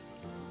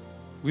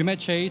 we met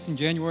Chase in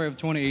January of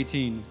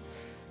 2018.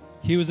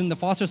 He was in the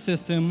foster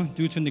system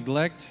due to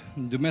neglect,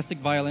 domestic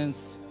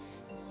violence,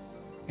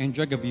 and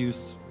drug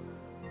abuse.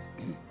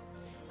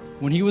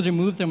 When he was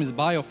removed from his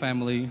bio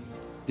family,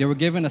 they were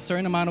given a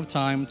certain amount of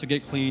time to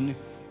get clean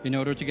in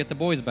order to get the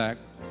boys back.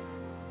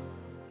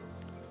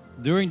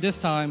 During this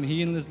time,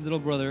 he and his little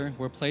brother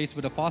were placed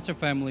with a foster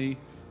family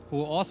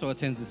who also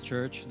attends this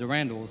church, the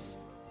Randalls.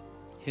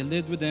 He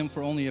lived with them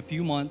for only a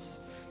few months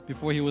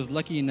before he was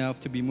lucky enough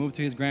to be moved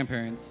to his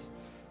grandparents.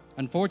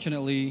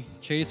 Unfortunately,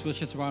 Chase was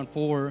just around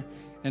 4,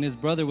 and his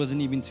brother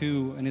wasn't even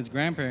 2, and his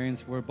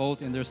grandparents were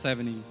both in their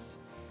 70s.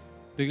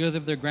 Because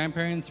of their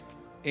grandparents'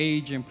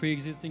 age and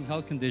pre-existing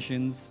health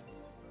conditions,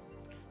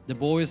 the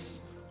boys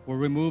were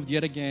removed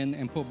yet again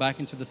and put back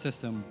into the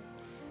system.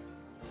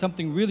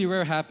 Something really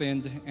rare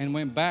happened and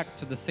went back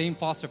to the same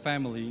foster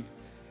family.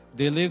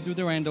 They lived with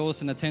the Randalls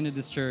and attended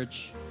this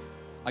church.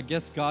 I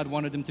guess God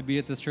wanted them to be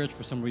at this church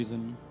for some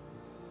reason.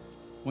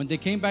 When they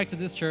came back to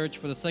this church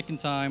for the second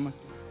time,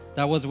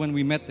 that was when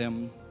we met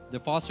them. The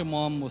foster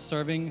mom was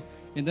serving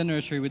in the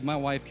nursery with my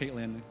wife,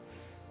 Caitlin.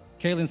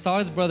 Caitlin saw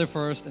his brother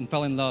first and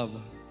fell in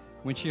love.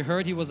 When she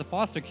heard he was a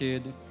foster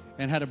kid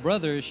and had a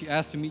brother, she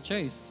asked to meet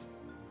Chase.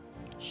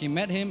 She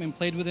met him and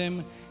played with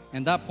him,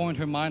 and at that point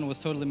her mind was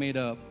totally made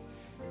up.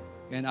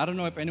 And I don't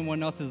know if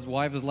anyone else's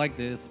wife is like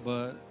this,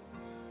 but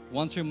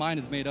once your mind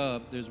is made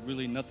up, there's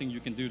really nothing you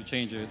can do to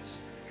change it.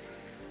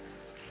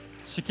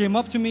 She came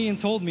up to me and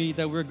told me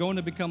that we're going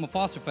to become a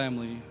foster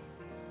family.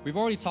 We've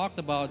already talked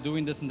about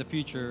doing this in the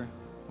future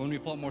when we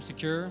felt more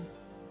secure,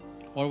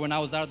 or when I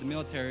was out of the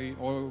military,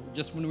 or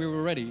just when we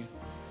were ready.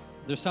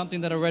 There's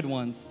something that I read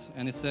once,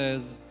 and it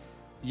says,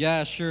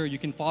 yeah, sure, you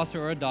can foster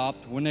or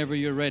adopt whenever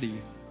you're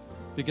ready,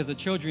 because the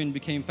children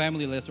became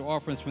familyless or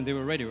orphans when they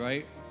were ready,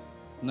 right?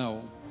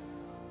 No.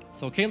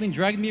 So Caitlin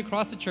dragged me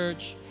across the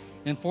church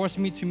and forced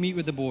me to meet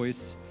with the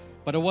boys,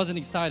 but I wasn't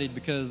excited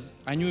because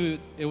I knew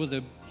it was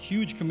a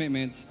huge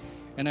commitment,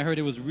 and I heard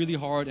it was really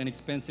hard and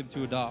expensive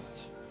to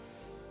adopt.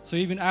 So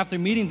even after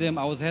meeting them,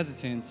 I was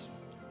hesitant,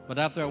 but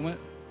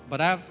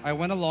I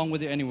went along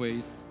with it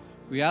anyways.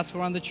 We asked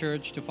around the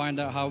church to find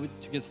out how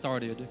to get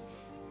started.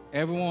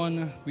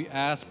 Everyone we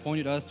asked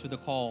pointed us to The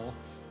Call,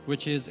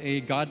 which is a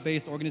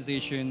God-based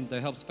organization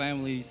that helps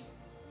families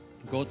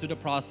go through the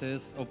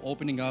process of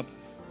opening up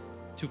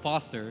to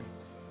foster.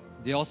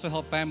 They also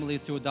help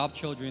families to adopt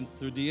children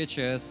through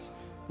DHS,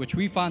 which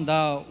we found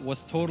out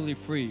was totally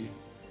free.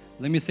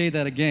 Let me say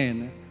that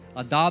again.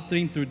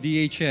 Adopting through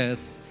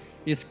DHS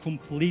is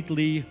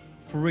completely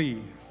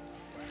free.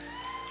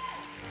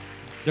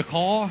 The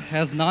call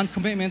has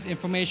non-commitment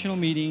informational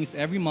meetings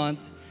every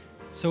month,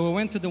 so we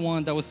went to the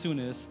one that was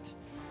soonest.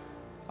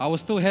 I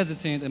was still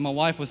hesitant and my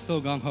wife was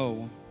still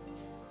gung-ho.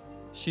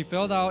 She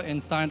filled out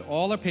and signed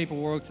all our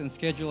paperwork and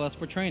scheduled us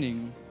for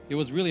training. It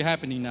was really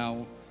happening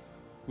now.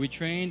 We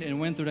trained and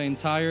went through the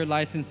entire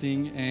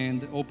licensing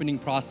and opening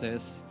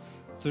process.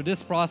 Through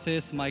this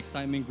process, my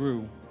excitement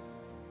grew.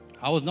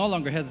 I was no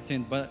longer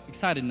hesitant, but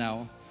excited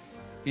now.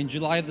 In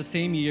July of the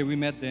same year we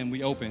met them,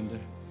 we opened.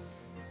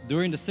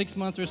 During the 6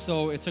 months or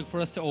so it took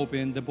for us to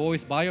open, the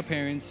boys, by our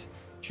parents,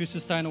 choose to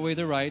sign away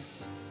their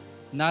rights.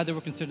 Neither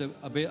were considered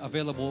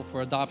available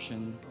for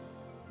adoption.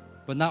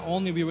 But not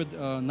only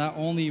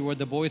were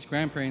the boys'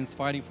 grandparents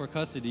fighting for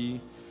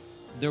custody,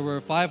 there were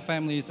 5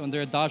 families on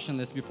their adoption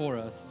list before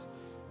us.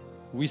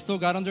 We still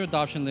got on their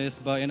adoption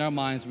list, but in our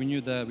minds we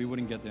knew that we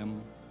wouldn't get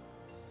them.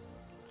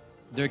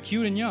 They're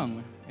cute and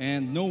young,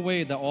 and no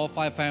way that all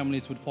 5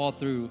 families would fall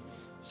through,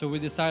 so we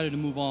decided to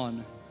move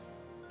on.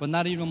 But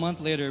not even a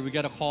month later, we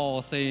got a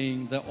call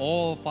saying that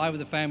all 5 of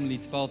the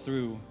families fell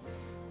through.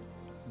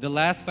 The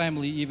last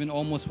family even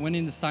almost went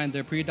in to sign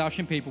their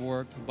pre-adoption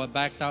paperwork, but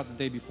backed out the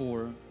day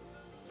before.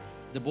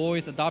 The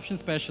boys' adoption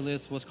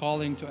specialist was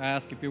calling to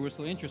ask if we were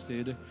still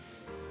interested.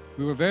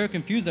 We were very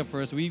confused at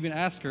first. We even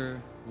asked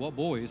her, what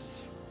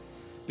boys?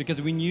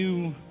 Because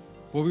we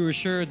were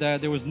sure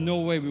that there was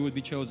no way we would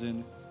be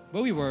chosen.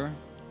 But we were.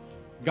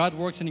 God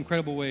works in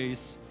incredible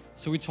ways.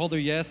 So we told her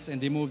yes, and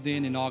they moved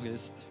in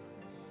August.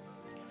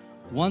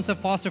 Once a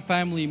foster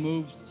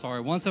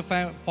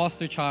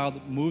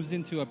child moves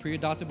into a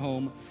pre-adoptive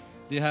home,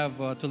 they have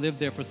to live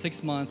there for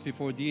 6 months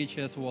before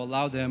DHS will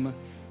allow them,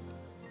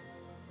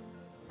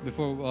 the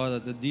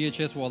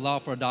DHS will allow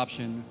for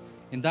adoption.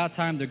 In that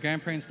time, their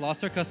grandparents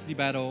lost their custody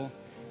battle,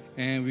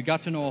 and we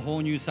got to know a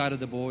whole new side of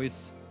the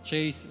boys,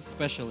 Chase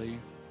especially.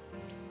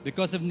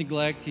 Because of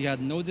neglect, he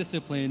had no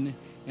discipline,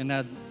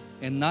 and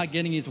not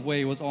getting his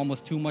way was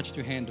almost too much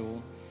to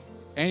handle.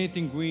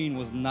 Anything green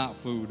was not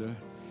food.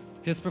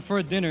 His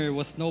preferred dinner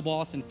was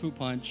snowballs and fruit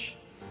punch.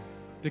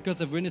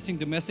 Because of witnessing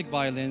domestic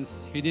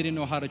violence, he didn't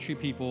know how to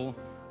treat people,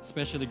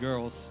 especially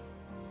girls.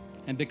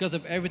 And because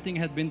of everything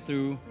he had been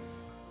through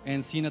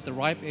and seen at the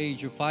ripe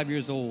age of 5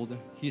 years old,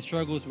 he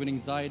struggles with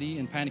anxiety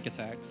and panic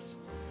attacks.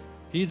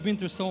 He's been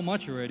through so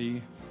much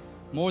already,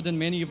 more than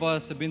many of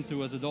us have been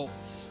through as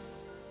adults.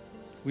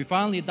 We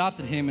finally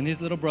adopted him and his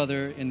little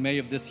brother in May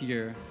of this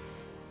year.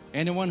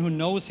 Anyone who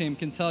knows him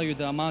can tell you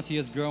the amount he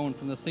has grown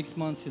from the 6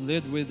 months he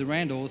lived with the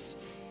Randalls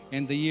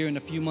and the year and a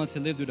few months he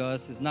lived with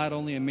us is not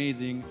only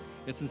amazing,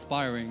 it's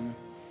inspiring.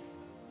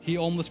 He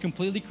almost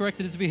completely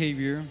corrected his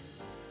behavior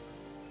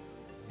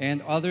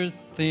and other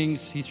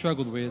things he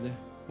struggled with,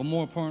 but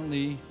more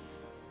importantly,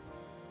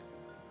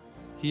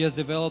 he has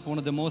developed one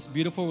of the most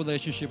beautiful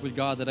relationships with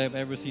God that I've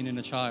ever seen in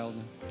a child.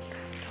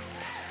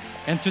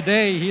 And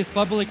today, he is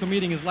publicly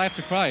committing his life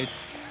to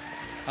Christ.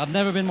 I've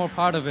never been more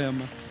proud of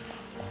him.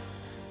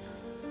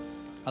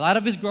 A lot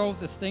of his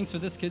growth is thanks to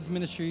this kids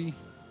ministry,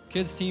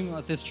 kids team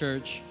at this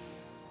church.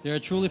 They are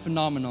truly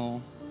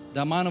phenomenal.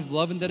 The amount of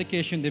love and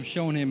dedication they've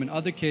shown him and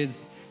other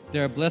kids they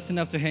are blessed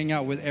enough to hang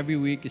out with every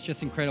week is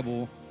just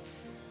incredible.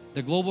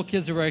 The Global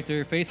Kids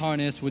Director, Faith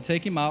Harness, would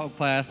take him out of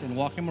class and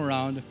walk him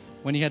around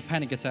when he had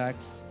panic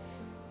attacks.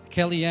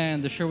 Kelly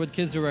Ann, the Sherwood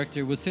Kids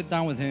Director, would sit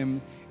down with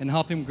him and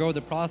help him grow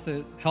the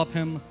process, help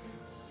him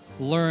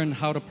learn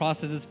how to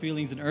process his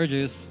feelings and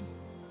urges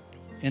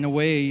in a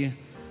way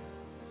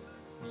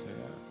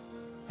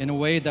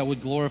that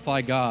would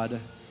glorify God.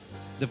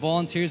 The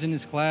volunteers in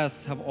his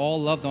class have all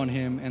loved on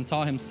him and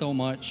taught him so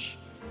much.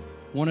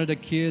 One of the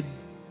kid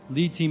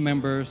lead team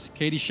members,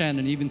 Katie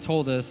Shannon, even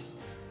told us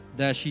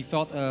that she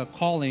felt a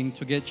calling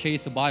to get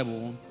Chase a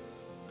Bible.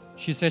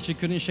 She said she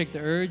couldn't shake the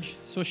urge,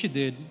 so she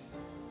did.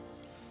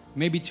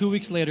 Maybe 2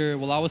 weeks later,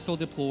 while I was still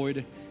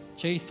deployed,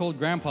 Chase told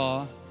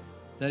Grandpa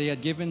that he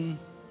had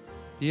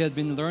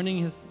been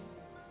learning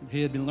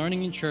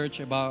in church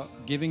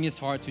about giving his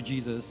heart to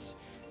Jesus.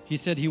 He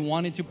said he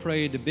wanted to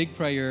pray the big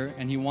prayer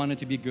and he wanted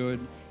to be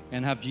good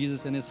and have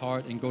Jesus in his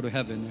heart and go to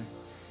heaven.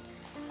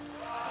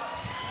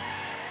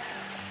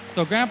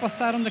 So Grandpa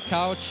sat on the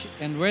couch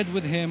and read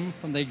with him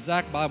from the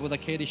exact Bible that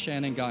Katie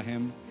Shannon got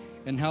him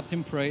and helped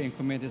him pray and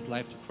commit his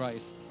life to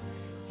Christ.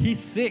 He's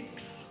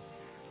 6.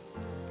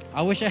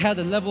 I wish I had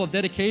the level of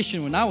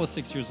dedication when I was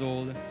 6 years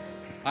old.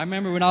 I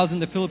remember when I was in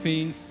the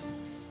Philippines,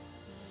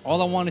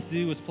 all I wanted to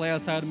do was play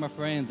outside with my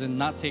friends and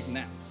not take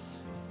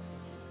naps.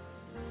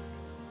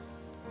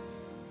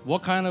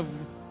 What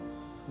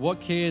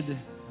kid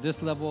has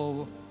this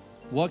level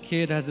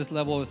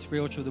of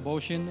spiritual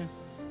devotion?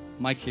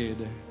 My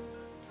kid.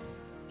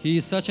 He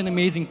is such an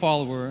amazing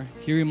follower.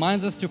 He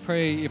reminds us to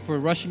pray if we're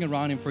rushing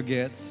around and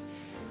forgets.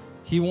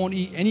 He won't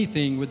eat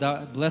anything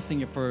without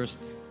blessing it first.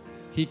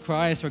 He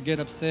cries or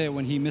gets upset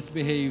when he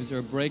misbehaves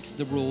or breaks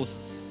the rules,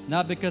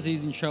 not because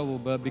he's in trouble,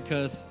 but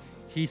because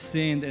he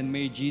sinned and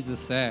made Jesus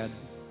sad.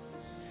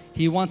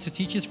 He wants to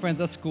teach his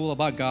friends at school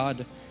about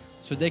God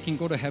so they can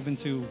go to heaven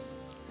too.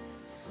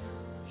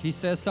 He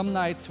says some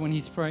nights when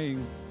he's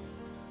praying,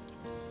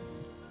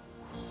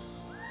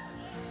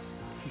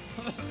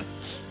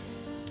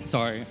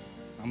 sorry,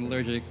 I'm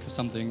allergic to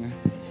something.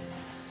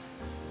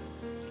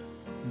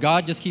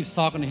 God just keeps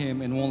talking to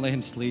him and won't let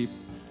him sleep.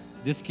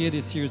 This kid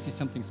is seriously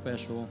something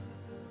special.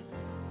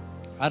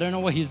 I don't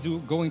know what he's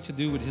going to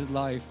do with his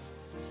life,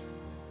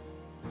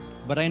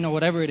 but I know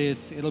whatever it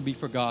is, it'll be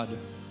for God.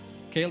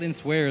 Caitlin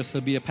swears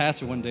he'll be a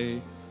pastor one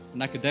day,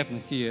 and I could definitely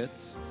see it.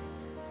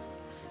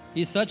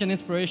 He's such an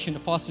inspiration to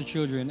foster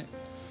children,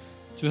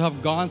 to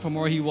have gone from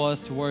where he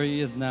was to where he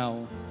is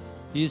now.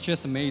 He's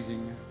just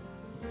amazing.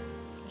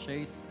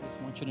 Chase, I just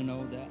want you to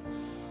know that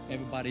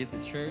everybody at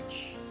this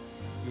church,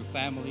 your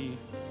family,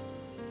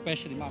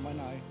 especially Mama and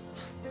I,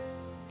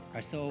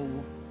 are so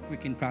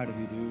freaking proud of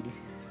you, dude.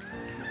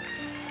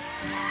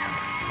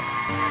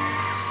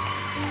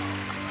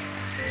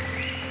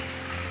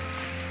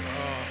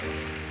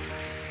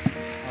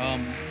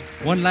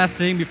 One last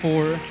thing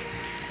before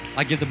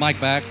I give the mic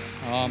back.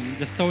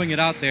 Just throwing it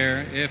out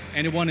there, if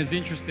anyone is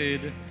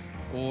interested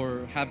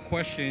or have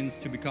questions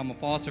to become a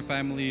foster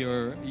family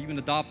or even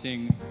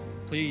adopting,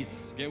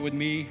 please get with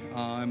me.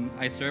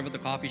 I serve at the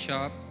coffee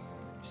shop.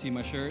 You see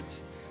my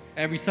shirts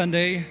every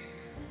Sunday,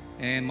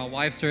 and my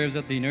wife serves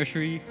at the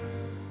nursery.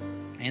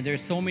 And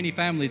there's so many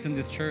families in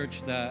this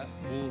church that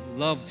will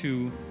love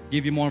to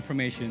give you more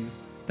information.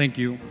 Thank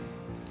you.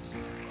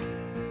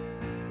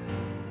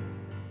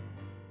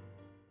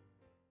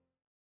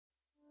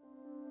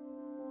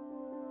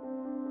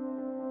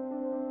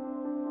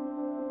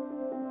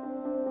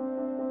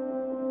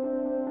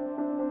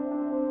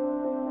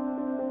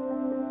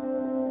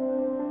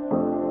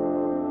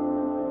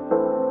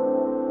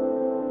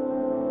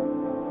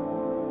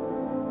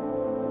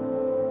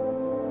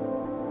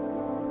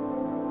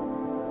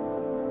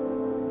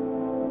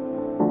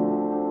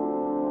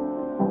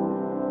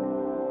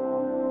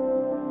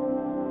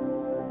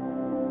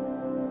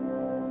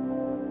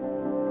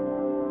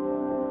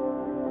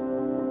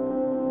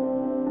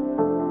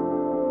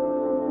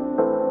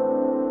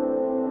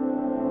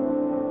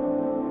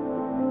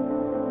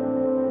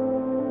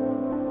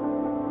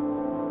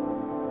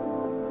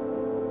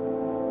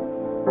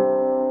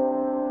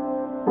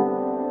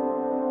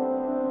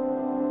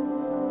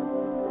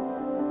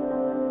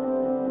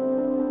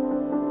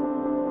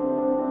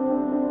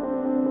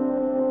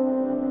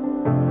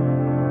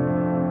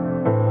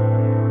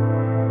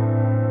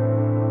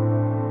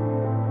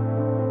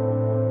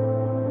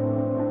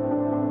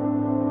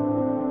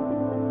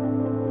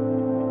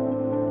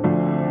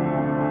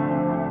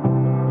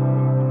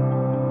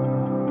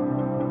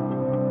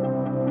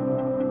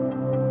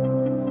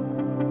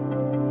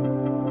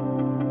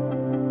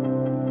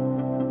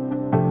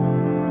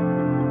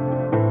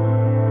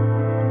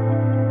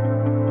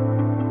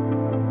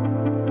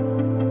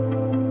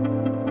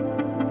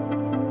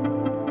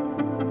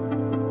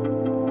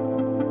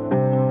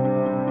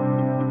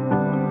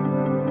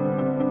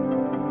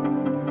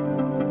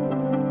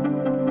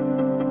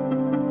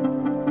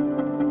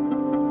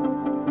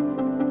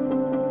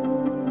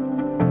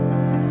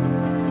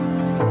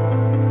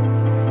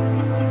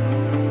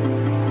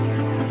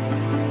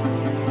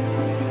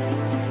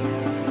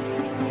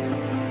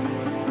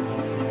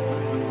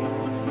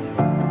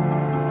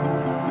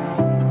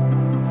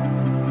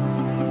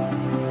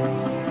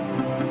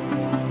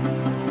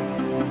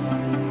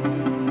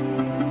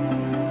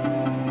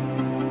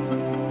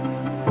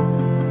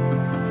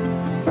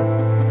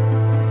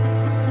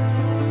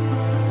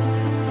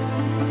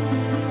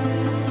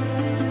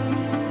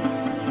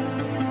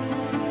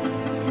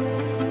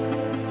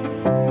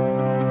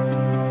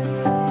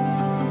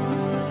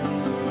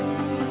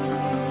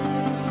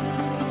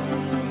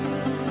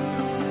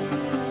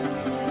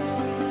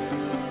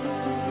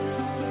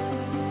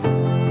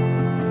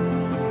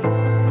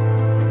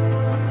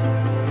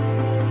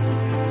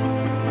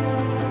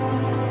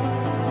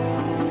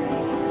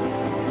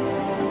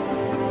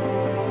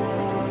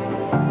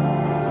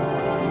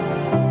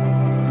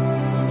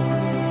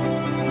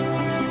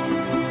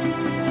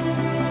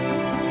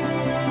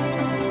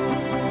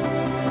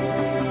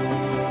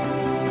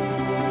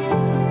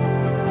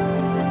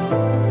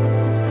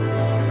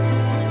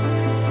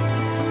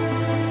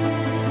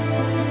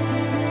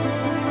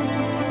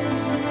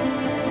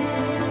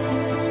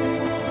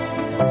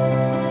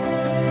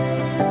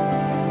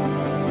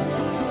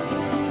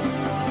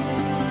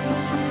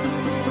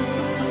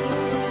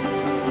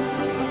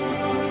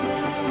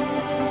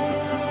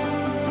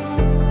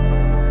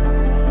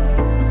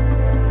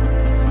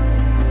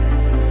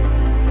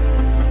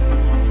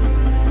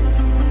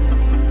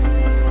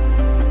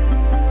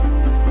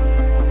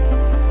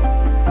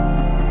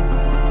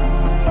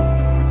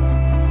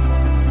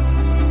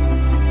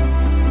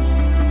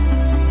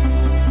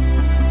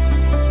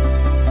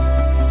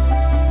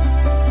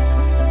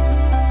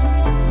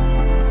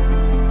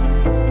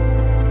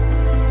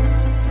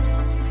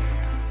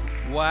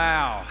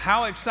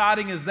 How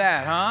exciting is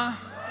that, huh?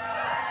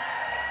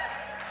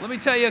 Let me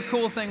tell you a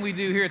cool thing we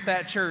do here at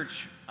that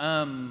church.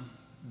 Don't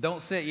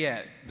sit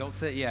yet. Don't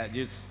sit yet.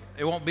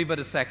 It won't be but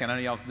a second.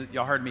 I know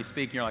y'all heard me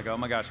speak and you're like, oh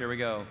my gosh, here we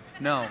go.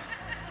 No,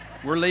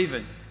 we're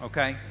leaving,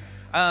 okay?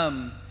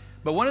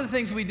 But one of the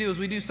things we do is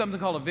we do something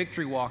called a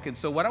victory walk. And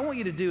so what I want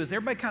you to do is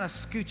everybody kind of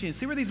scooch in.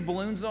 See where these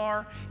balloons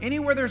are?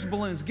 Anywhere there's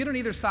balloons, get on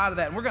either side of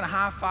that. And we're going to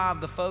high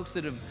five the folks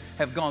that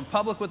have gone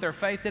public with their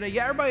faith today.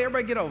 Yeah,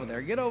 everybody get over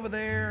there. Get over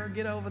there.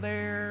 Get over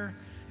there.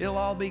 It'll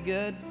all be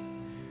good.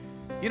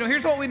 You know,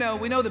 here's what we know.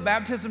 We know that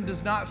baptism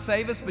does not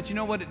save us, but you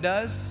know what it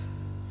does?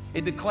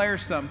 It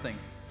declares something.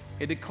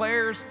 It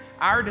declares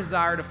our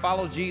desire to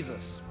follow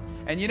Jesus.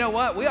 And you know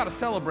what? We ought to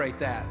celebrate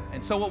that.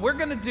 And so what we're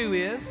going to do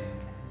is,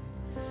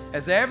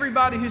 as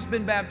everybody who's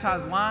been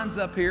baptized lines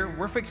up here,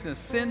 we're fixing to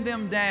send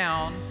them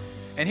down.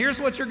 And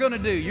here's what you're going to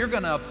do. You're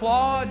going to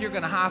applaud. You're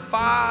going to high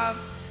five.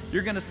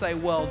 You're going to say,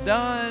 well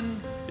done.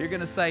 You're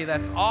going to say,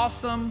 that's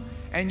awesome.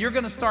 And you're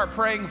going to start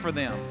praying for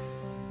them.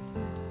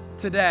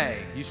 Today.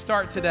 You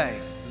start today.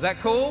 Is that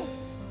cool?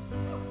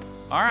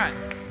 All right.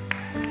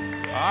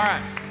 All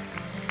right.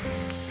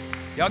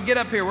 Y'all get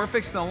up here. We're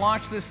fixing to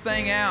launch this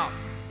thing out.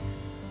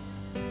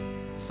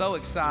 So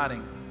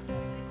exciting.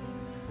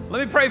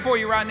 Let me pray for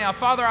you right now.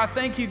 Father, I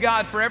thank you,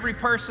 God, for every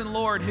person,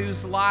 Lord,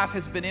 whose life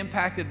has been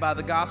impacted by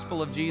the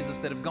gospel of Jesus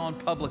that have gone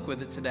public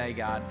with it today,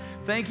 God.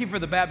 Thank you for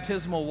the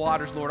baptismal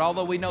waters, Lord.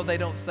 Although we know they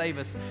don't save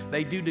us,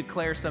 they do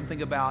declare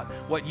something about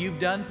what you've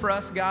done for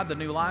us, God, the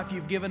new life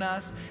you've given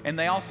us. And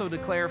they also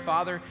declare,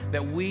 Father,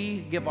 that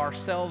we give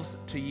ourselves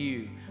to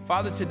you.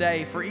 Father,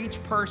 today, for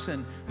each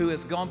person who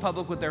has gone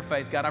public with their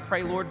faith, God, I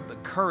pray, Lord, the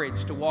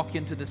courage to walk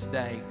into this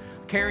day,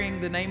 carrying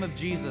the name of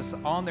Jesus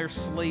on their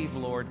sleeve,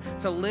 Lord,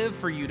 to live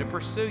for you, to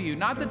pursue you.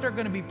 Not that they're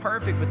going to be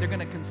perfect, but they're going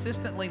to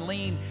consistently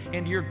lean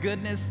into your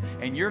goodness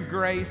and your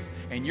grace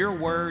and your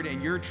word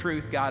and your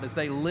truth, God, as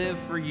they live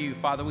for you.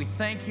 Father, we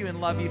thank you and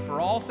love you for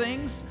all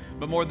things,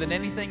 but more than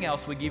anything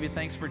else, we give you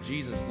thanks for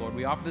Jesus, Lord.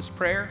 We offer this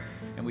prayer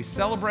and we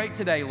celebrate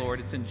today, Lord.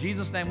 It's in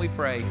Jesus' name we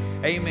pray.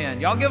 Amen.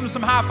 Y'all give them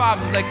some high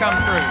fives as they come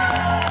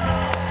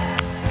through.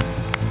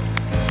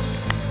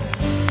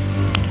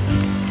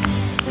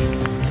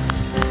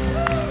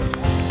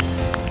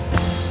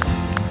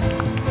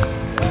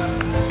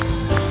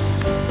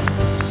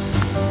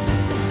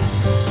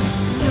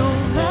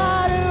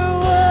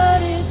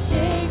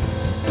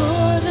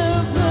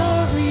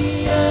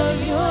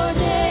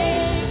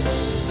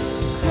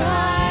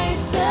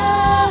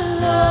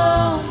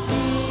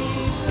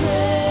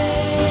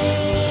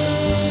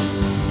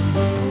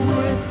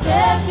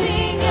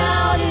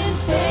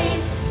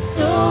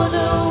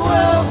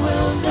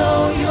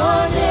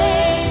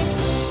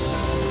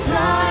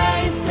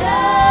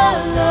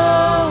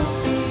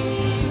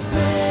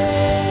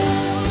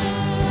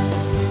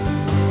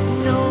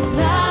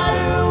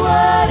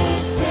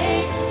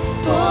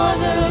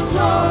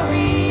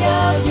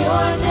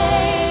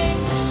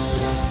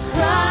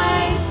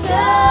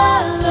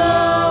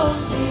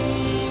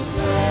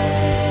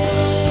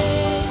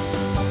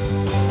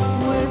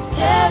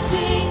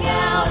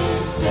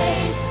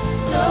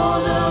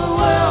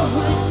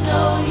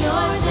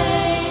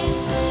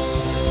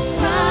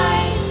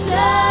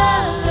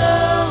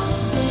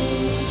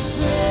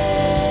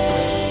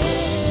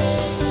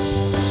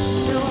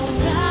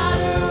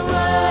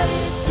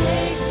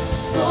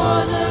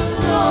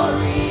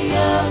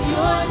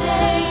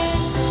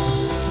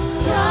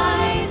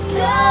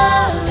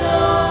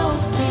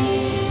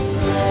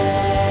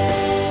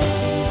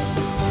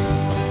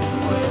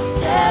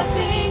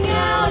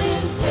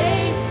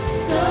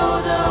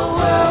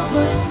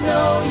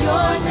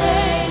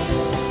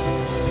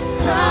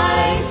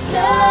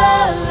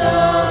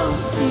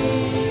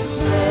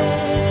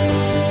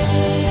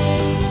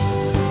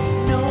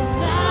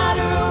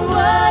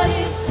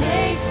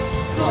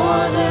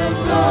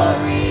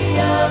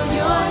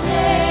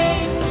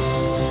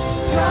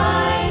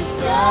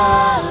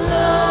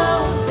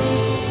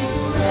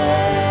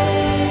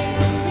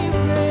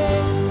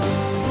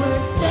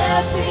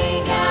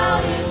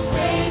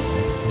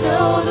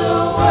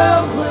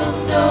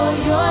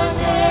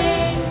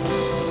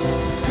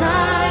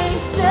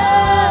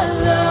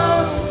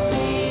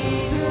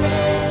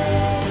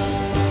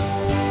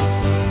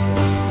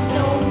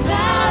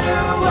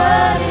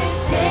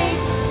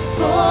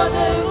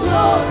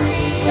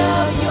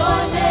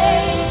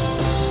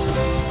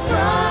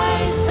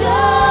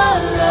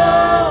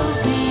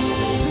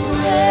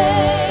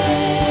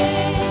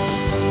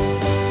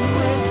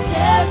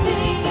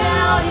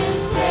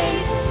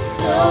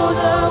 So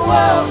the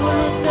world will